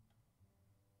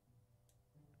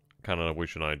 Kinda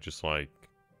wishing I'd just, like,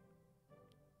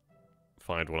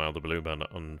 find one out of the blue,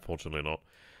 but unfortunately not.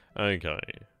 Okay.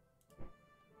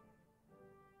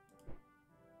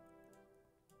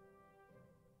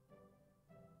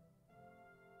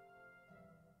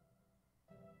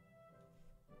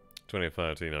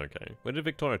 (2013), okay. When did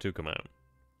Victoria 2 come out?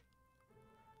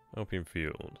 Opium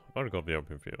Field. I've already got the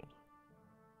Opium Field.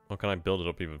 Or can I build it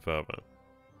up even further?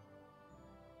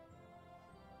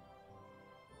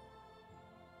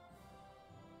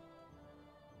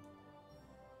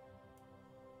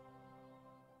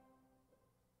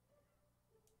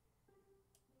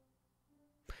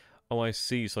 Oh, I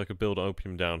see, so I could build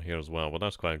opium down here as well. Well,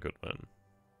 that's quite good then.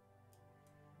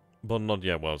 But not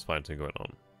yet while there's fighting going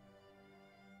on.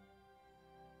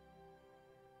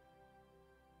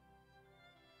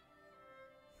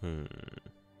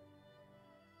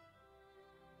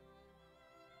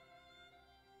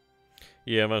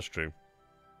 Yeah, that's true.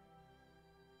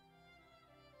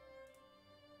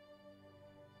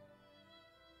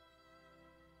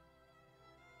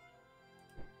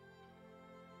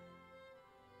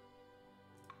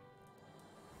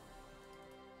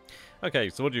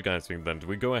 Okay, so what do you guys think then? Do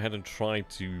we go ahead and try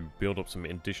to build up some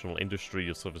additional industry,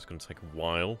 or stuff that's going to take a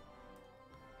while?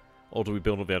 Or do we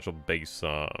build up the actual base?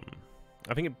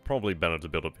 I think it's probably better to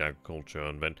build up the agriculture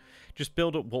and then just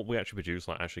build up what we actually produce,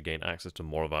 like actually gain access to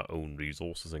more of our own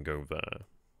resources and go there.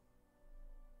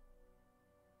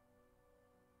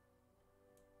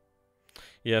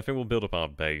 Yeah, I think we'll build up our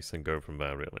base and go from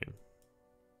there, really.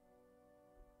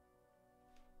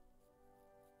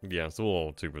 Yeah, so World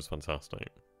War II was fantastic.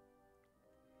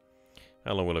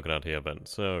 How long we're looking at here then?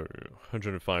 So,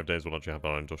 105 days we'll actually have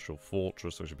our industrial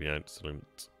fortress, which should be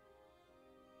excellent.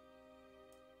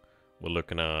 We're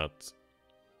looking at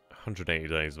 180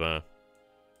 days there.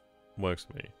 Works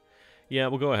for me. Yeah,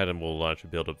 we'll go ahead and we'll actually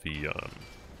build up the,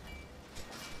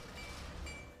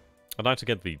 I'd like to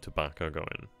get the tobacco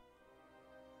going.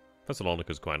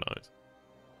 Thessalonica's quite nice.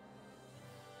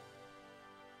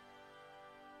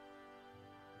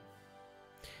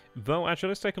 Though, actually,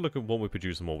 let's take a look at what we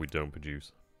produce and what we don't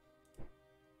produce.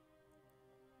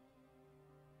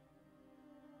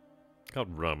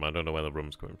 Got rum. I don't know where the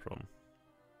rum's coming from.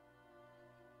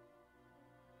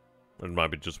 It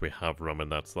might be just we have rum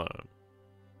and that's that.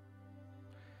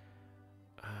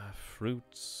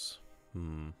 Fruits.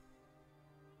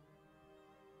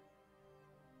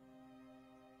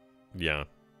 Yeah.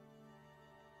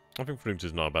 I think fruits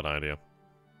is not a bad idea.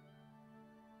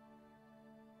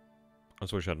 I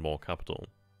just wish I had more capital.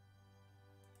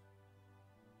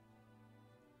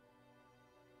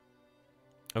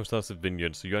 Oh, so that's a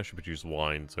vineyard, so you actually produce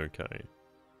wines, okay.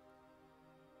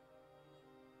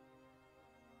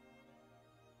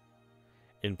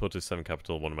 Input is 7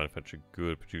 capital, 1 manufactured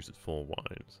good, produces 4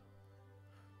 wines.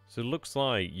 So it looks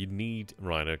like you need...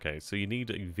 Right, okay, so you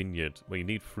need a vineyard, well you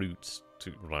need fruits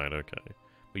to... Right, okay.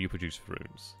 But you produce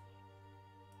fruits.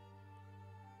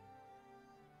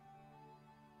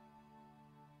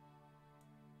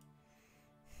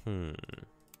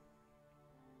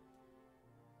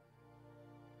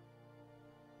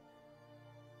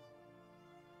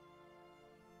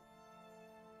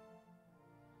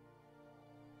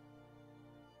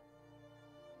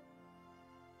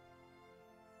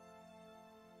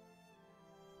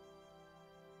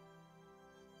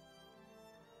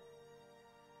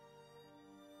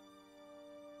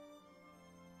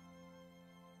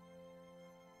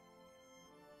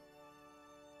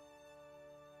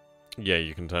 Yeah,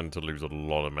 you can tend to lose a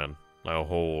lot of men. Like a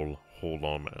whole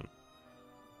lot of men.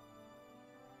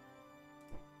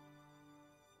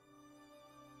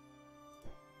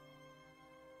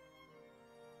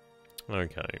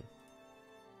 Okay.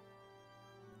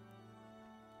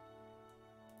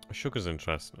 Sugar's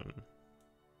interesting.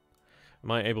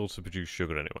 Am I able to produce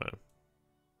sugar anywhere?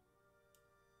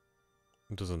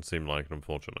 It doesn't seem like it,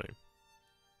 unfortunately.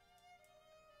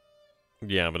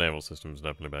 Yeah, the naval system is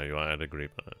definitely better. I'd agree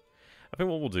with that. I think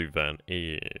what we'll do then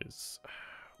is...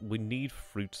 We need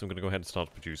fruits. I'm going to go ahead and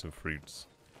start producing fruits.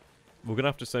 We're going to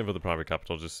have to save for the private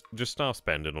capital. Just start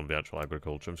spending on the actual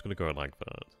agriculture. I'm just going to go like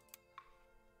that.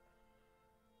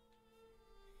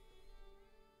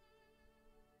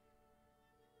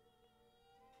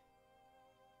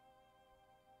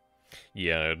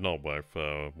 Yeah, it'd not work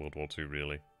for World War II,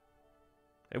 really.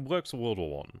 It works for World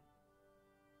War One.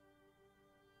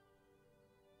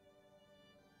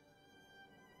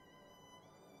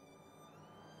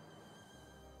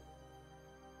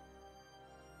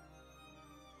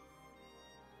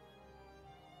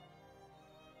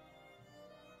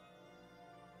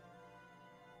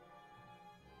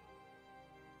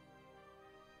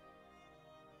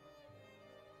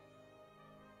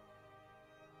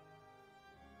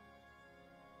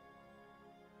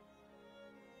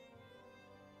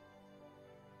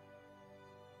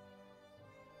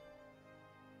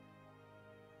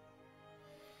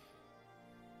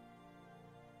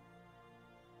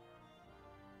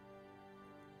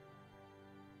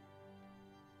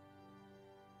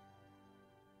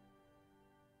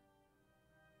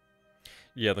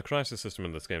 Yeah, the crisis system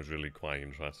in this game is really quite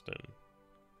interesting.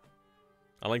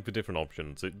 I like the different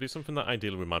options. It'd be something that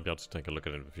ideally we might be able to take a look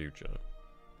at in the future.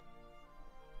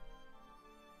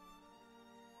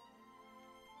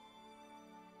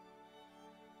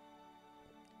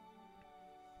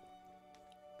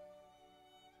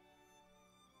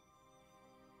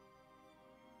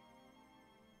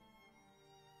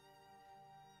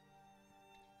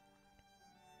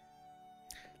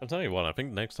 I'll tell you what, I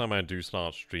think next time I do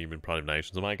start streaming Pride of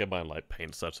Nations, I might get my like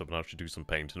paint setup and actually do some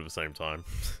painting at the same time.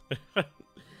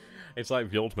 It's like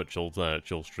the ultimate chill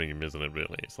stream, isn't it,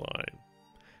 really? It's like,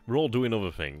 we're all doing other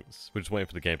things. We're just waiting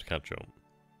for the game to catch up.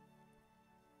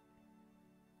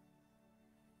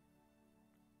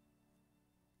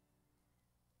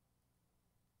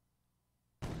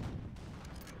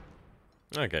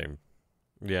 Okay.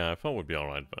 Yeah, I thought we'd be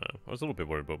alright there. I was a little bit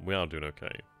worried, but we are doing okay.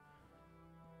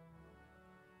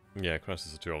 Yeah,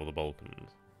 crisis 2 over the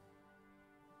Balkans.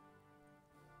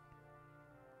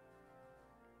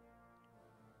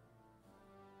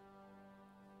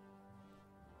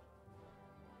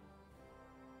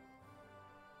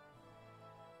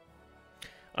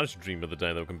 I just dream of the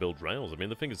day that we can build rails. I mean,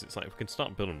 the thing is, it's like, if we can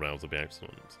start building rails, it'd be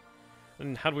excellent.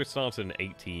 And had we started in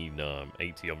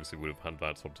 1880, obviously we would have had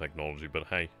that sort of technology, but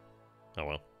hey. Oh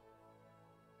well.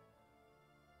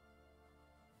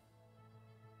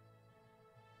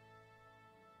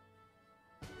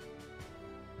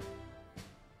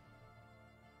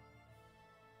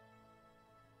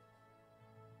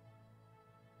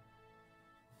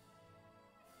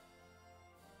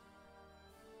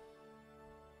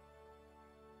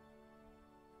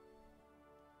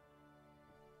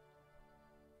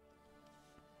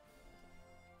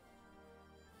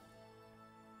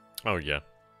 Oh yeah.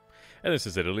 And this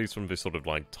is it, at least from this sort of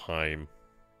like time.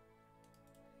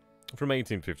 From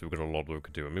 1850 we've got a lot we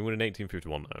could do. I mean, we're in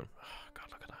 1851 now. Oh, God,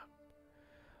 look at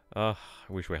that.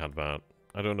 I wish we had that.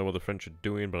 I don't know what the French are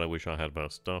doing, but I wish I had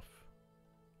that stuff.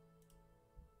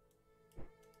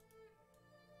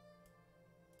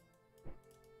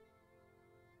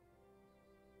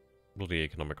 Bloody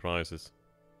economic crisis.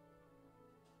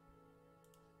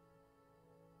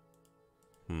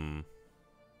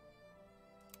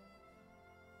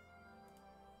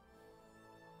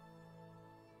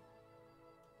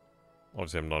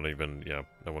 Obviously I'm not even, yeah,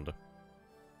 no wonder.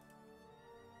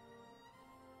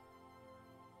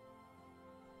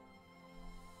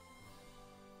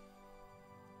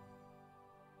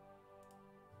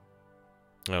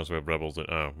 Oh, so we have rebels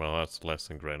that, oh, well that's less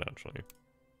than great actually.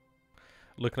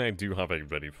 Looking, I do have a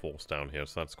ready force down here,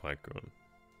 so that's quite good.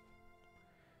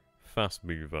 Fast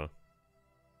mover.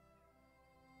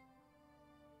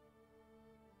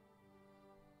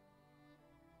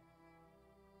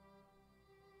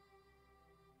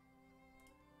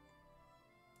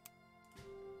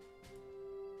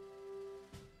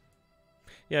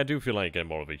 Yeah, I do feel like getting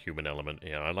more of a human element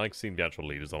here. I like seeing the actual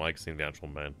leaders, I like seeing the actual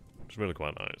men. It's really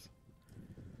quite nice.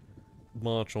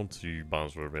 March on to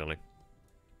Basra, really.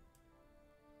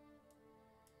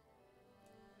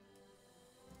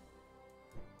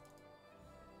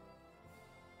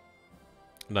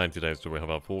 "90 days till we have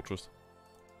our fortress."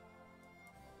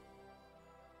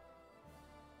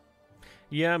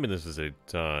 Yeah, I mean, this is it.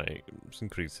 It's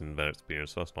increasing their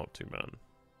experience, so that's not too bad.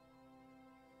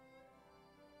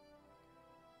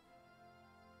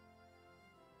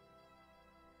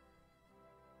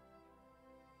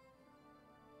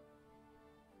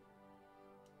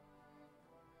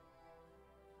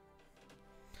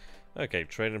 Okay,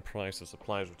 trading price, the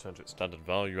supplies return to its standard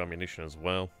value, ammunition as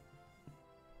well.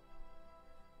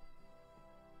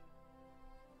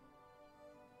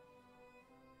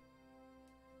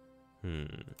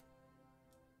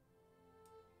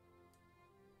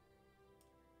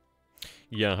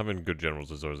 Yeah, having good generals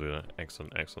is always an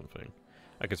excellent, excellent thing.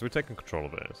 Okay, so we're taking control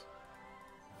of it.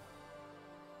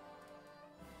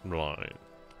 Right.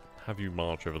 Have you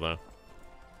march over there.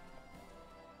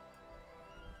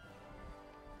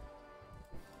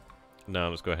 Now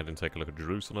let's go ahead and take a look at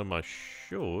Jerusalem. I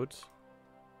should...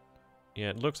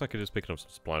 Yeah, it looks like it is picking up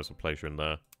some supplies. We'll place you in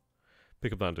there.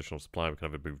 Pick up that additional supply, we can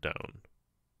have it moved down.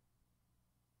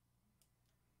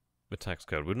 The tax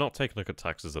code. We're not taking a look at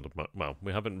taxes at the moment. Well,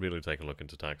 we haven't really taken a look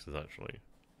into taxes, actually.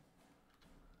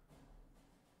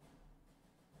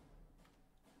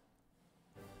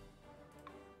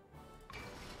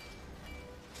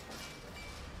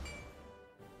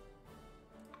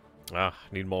 Ah,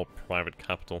 need more private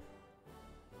capital.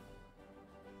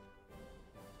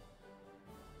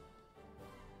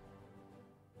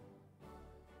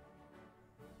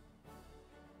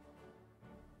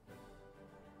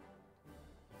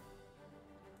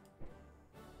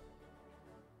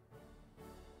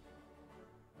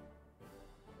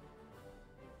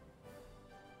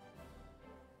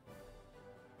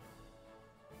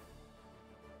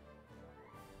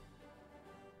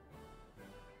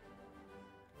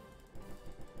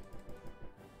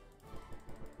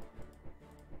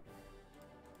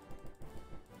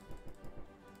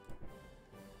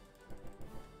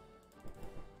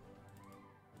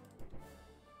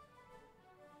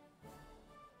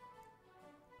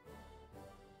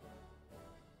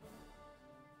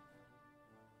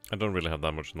 I don't really have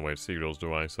that much in the way of cereals,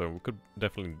 do I? So we could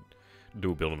definitely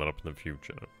do building that up in the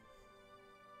future.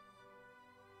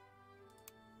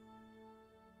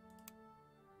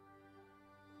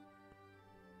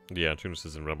 Yeah, Tunis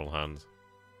is in rebel hands.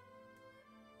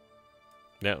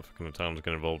 Yeah, fucking the towns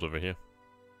get involved over here.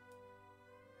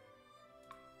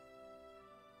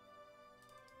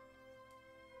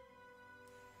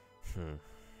 Hmm.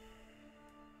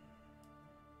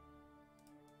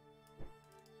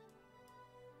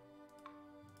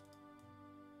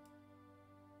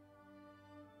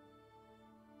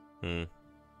 Hmm.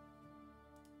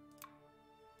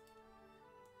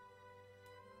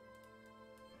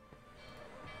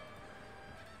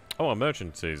 Oh, our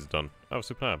merchant is done. Oh,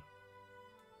 superb.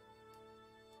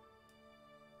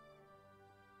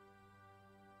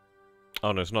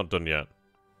 Oh no, it's not done yet.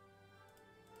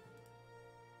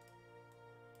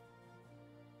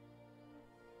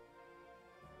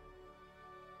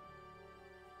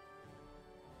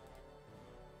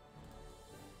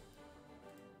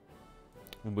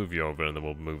 We'll move you over and then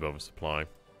we'll move over supply.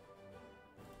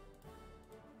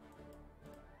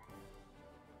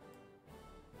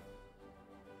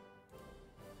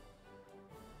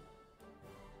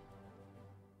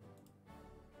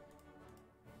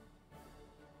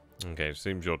 Okay, it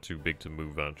seems you're too big to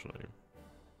move actually.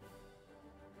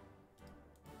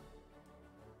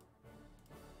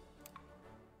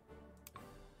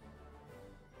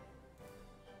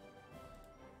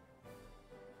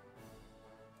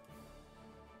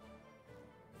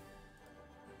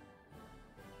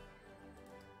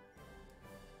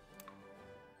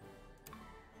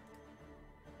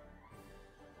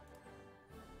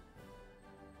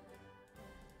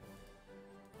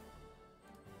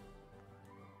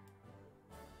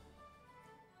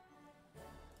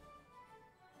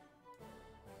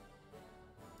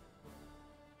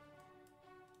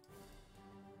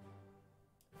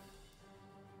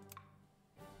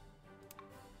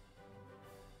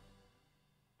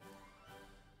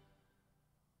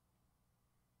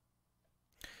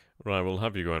 Right, we'll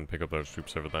have you go and pick up those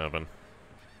troops over there then.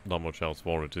 Not much else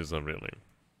for it, is there really?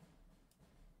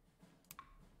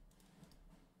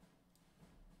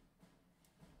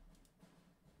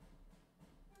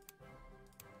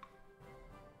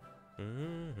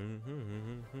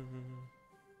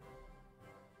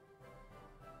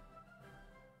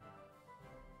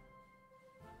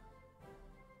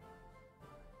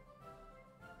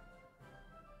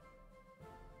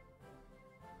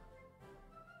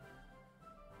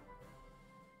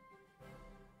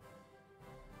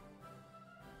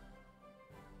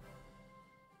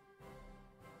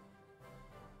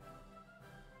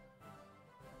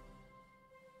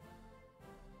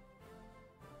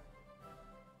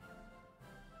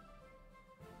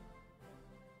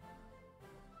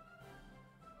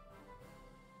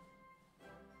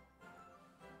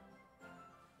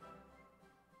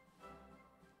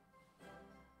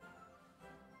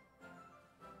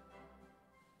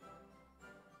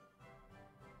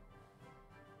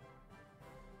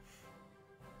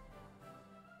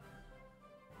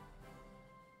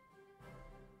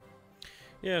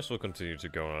 Yes, we'll continue to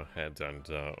go ahead and,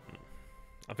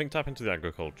 I think tap into the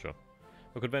agriculture.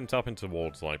 We could then tap into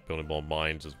towards, like, building more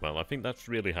mines as well. I think that's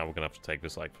really how we're gonna have to take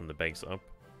this, like, from the base up.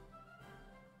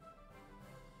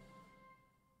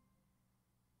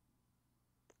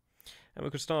 And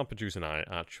we could start producing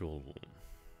actual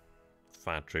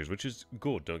factories, which is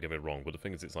good, don't get me wrong, but the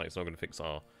thing is, it's not going to fix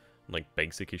our, like,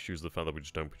 basic issues, the fact that we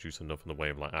just don't produce enough in the way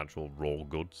of, like, actual raw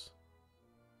goods.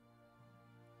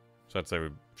 So I'd say we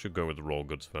should go with the raw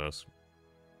goods first.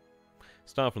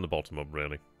 Start from the bottom up,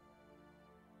 really.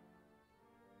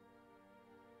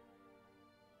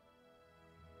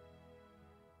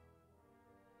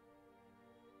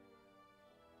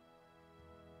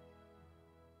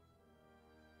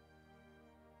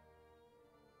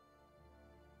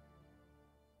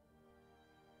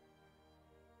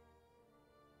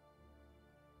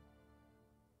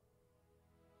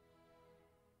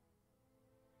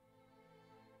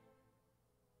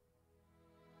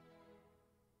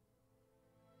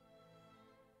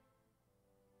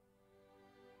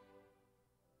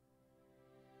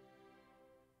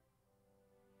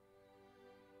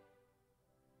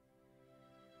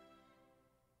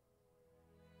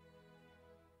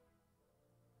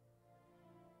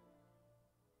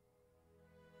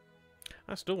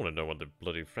 I still want to know what the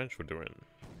bloody French were doing.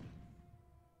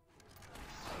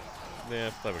 Yeah,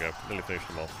 there we go. Nearly finished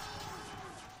them off.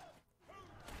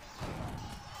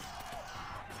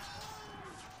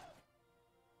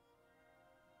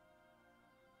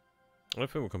 I don't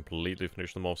think we'll completely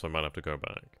finish them off, so I might have to go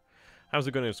back. How's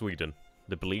it going in Sweden?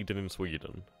 The bleeding in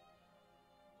Sweden.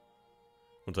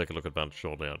 We'll take a look at that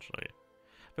shortly, actually.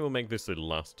 I think we'll make this the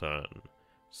last turn.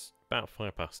 It's about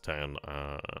 10:05,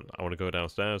 and I want to go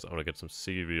downstairs, I want to get some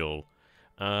cereal,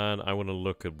 and I want to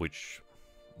look at which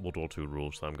World War II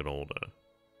rules that I'm going to order.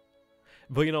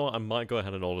 But you know what, I might go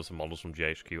ahead and order some models from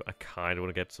GHQ. I kind of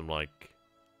want to get some, like,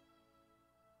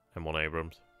 M1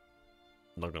 Abrams.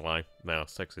 Not gonna lie, now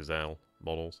sexy as hell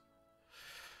models.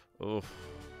 Ugh,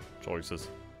 choices.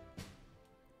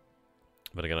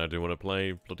 But again, I do want to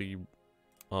play bloody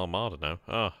Armada now.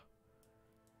 Ah.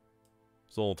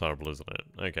 It's all terrible, isn't it?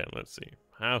 Okay, let's see.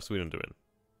 How's Sweden doing?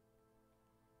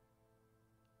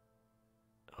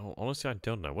 Oh, honestly, I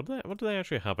don't know. What do they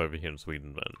actually have over here in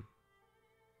Sweden, then?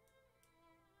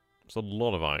 It's a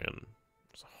lot of iron.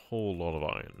 It's a whole lot of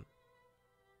iron.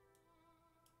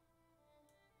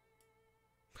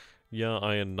 Yeah,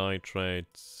 iron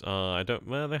nitrates. I don't...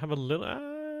 Well, they have a little...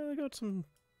 they got some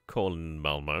coal in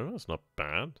Malmo. That's not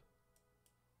bad.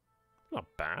 Not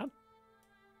bad.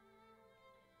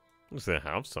 At least they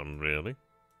have some, really.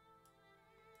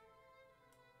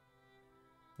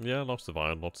 Yeah, lots of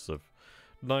iron, lots of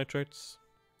nitrates.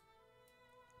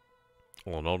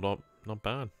 Oh, no, not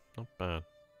bad. Not bad.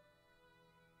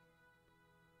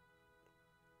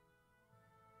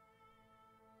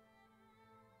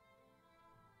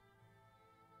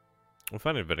 I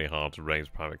find it very hard to raise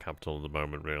private capital at the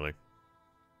moment, really.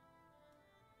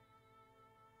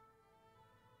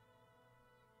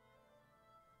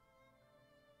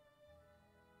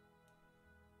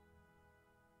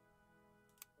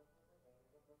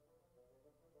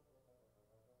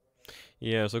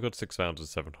 Yeah, so I've got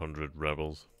 6,700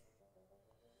 rebels.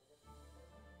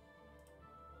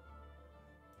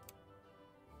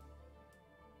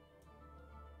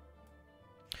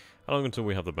 How long until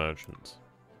we have the merchants?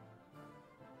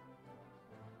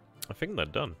 I think they're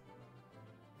done.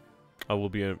 I will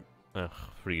be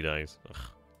 3 days. Ugh.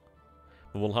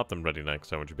 But we'll have them ready next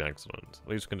time, which would be excellent. At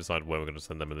least we can decide where we're going to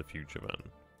send them in the future,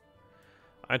 then.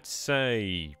 I'd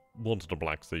say one to the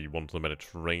Black Sea, one to the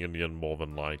Mediterranean, more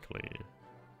than likely.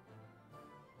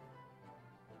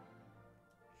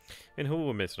 And who are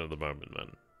we missing at the moment,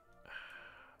 then?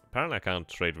 Apparently I can't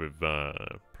trade with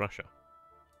Prussia.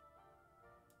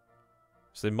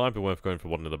 So it might be worth going for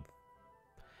one of the...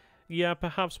 Yeah,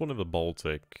 perhaps one of the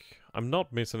Baltic. I'm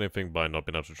not missing anything by not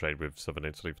being able to trade with Southern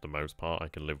Italy for the most part. I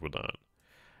can live with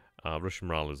that. Russian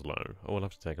morale is low. Oh, we'll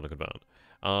have to take a look at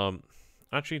that.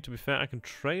 Actually, to be fair, I can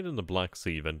trade in the Black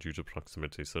Sea then due to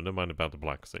proximity, so no mind about the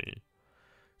Black Sea.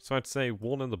 So I'd say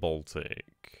one in the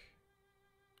Baltic.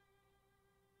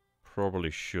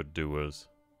 Probably should do us.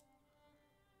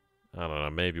 I don't know,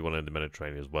 maybe one in the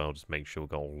Mediterranean as well, just make sure we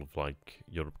got all of, like,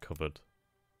 Europe covered.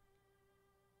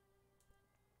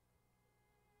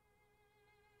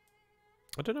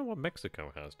 I don't know what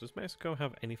Mexico has. Does Mexico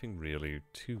have anything really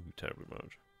too terribly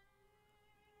much?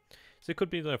 So it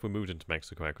could be that if we moved into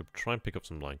Mexico, I could try and pick up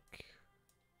some, like,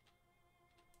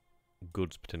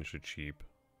 goods potentially cheap.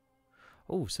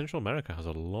 Oh, Central America has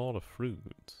a lot of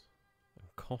fruit.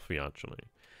 And coffee, actually.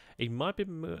 It might be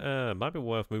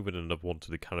worth moving another one to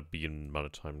the Caribbean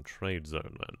Maritime Trade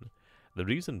Zone, then. The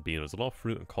reason being, there's a lot of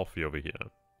fruit and coffee over here.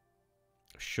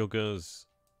 Sugars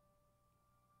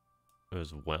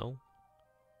as well.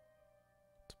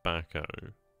 Tobacco.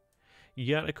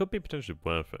 Yeah, it could be potentially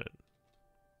worth it.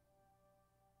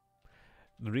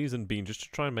 The reason being just to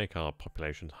try and make our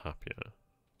populations happier.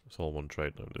 It's all one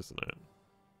trade node, isn't it?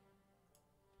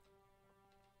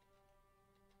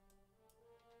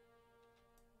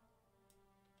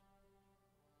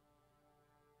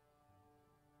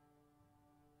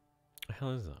 The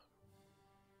hell is that?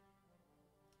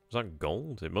 Is that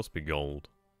gold? It must be gold.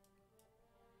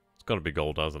 It's gotta be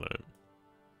gold, hasn't it?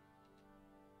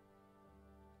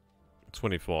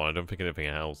 24, I don't think anything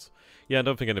else. Yeah, I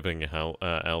don't think anything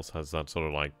else has that sort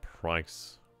of like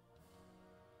price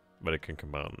that it can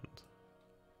command.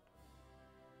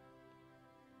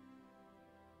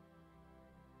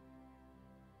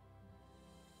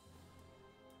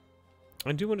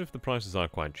 I do wonder if the prices are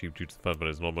quite cheap due to the fact that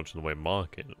there's not much in the way of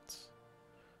market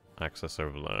access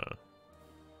over there.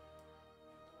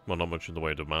 Well, not much in the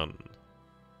way of demand.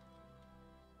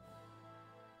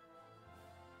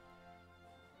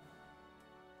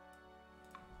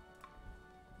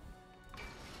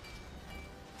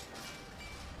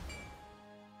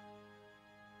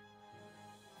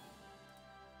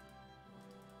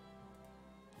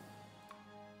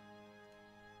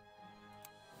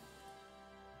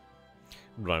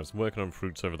 Right, I was working on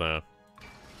fruits over there.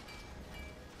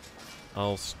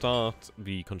 I'll start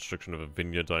the construction of a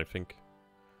vineyard, I think.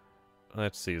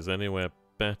 Let's see, is there anywhere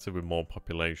better with more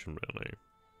population, really?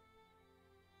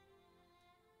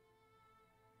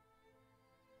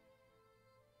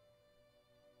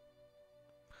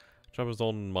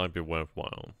 Trabzon might be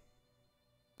worthwhile.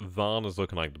 Van is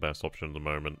looking like the best option at the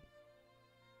moment.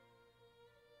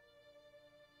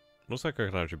 Looks like I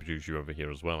could actually produce you over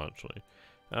here as well, actually.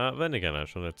 Then again,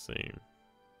 actually, let's see.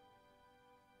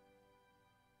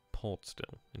 Port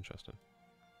still. Interesting.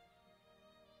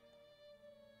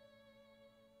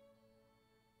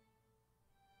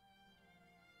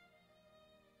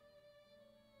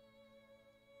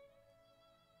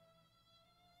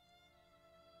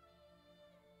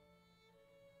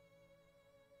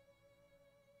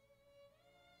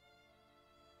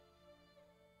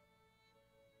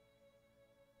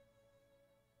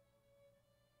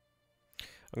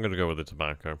 I'm gonna go with the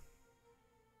tobacco.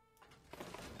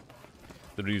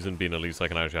 The reason being, at least I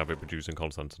can actually have it produced in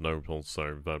Constantinople,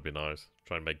 so that'd be nice.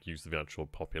 Try and make use of the actual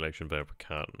population there if we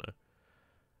can.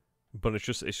 But it's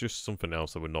just something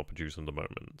else that we're not producing at the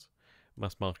moment.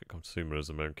 Mass market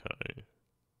consumerism, okay.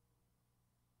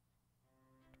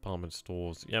 Department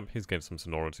stores. Yep, he's getting some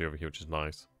sonority over here, which is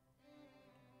nice.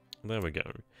 There we go.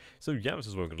 So yeah, this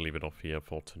is where we're going to leave it off here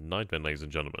for tonight then, ladies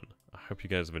and gentlemen. I hope you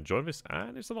guys have enjoyed this,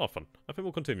 and it's a lot of fun. I think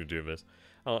we'll continue doing this.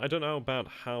 I don't know about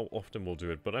how often we'll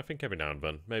do it, but I think every now and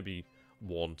then. Maybe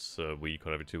once a week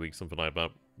or every 2 weeks, something like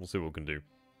that. We'll see what we can do.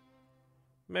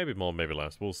 Maybe more, maybe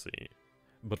less, we'll see.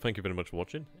 But thank you very much for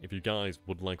watching. If you guys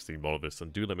would like to see more of this, then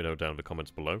do let me know down in the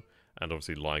comments below. And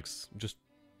obviously likes, just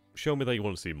show me that you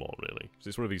want to see more, really. Because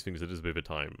it's one of these things that is a bit of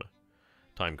a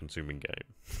time-consuming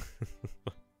game.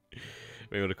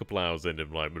 We got a couple hours in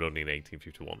and like we're only in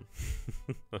 1851.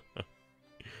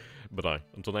 But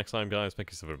until next time guys,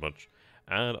 thank you so very much.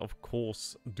 And of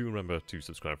course, do remember to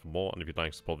subscribe for more, and if you'd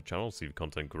like to support the channel, see the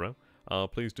content grow,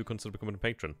 please do consider becoming a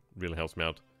patron. It really helps me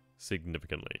out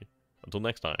significantly. Until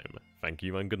next time, thank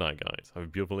you and good night guys. Have a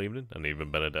beautiful evening and an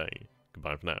even better day.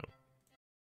 Goodbye for now.